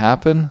what's going to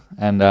happen,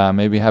 and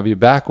maybe have you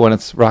back when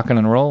it's rocking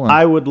and rolling.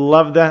 I would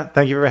love that.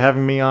 Thank you for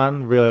having me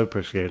on. Really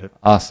appreciate it.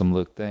 Awesome,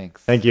 Luke.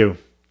 Thanks. Thank you.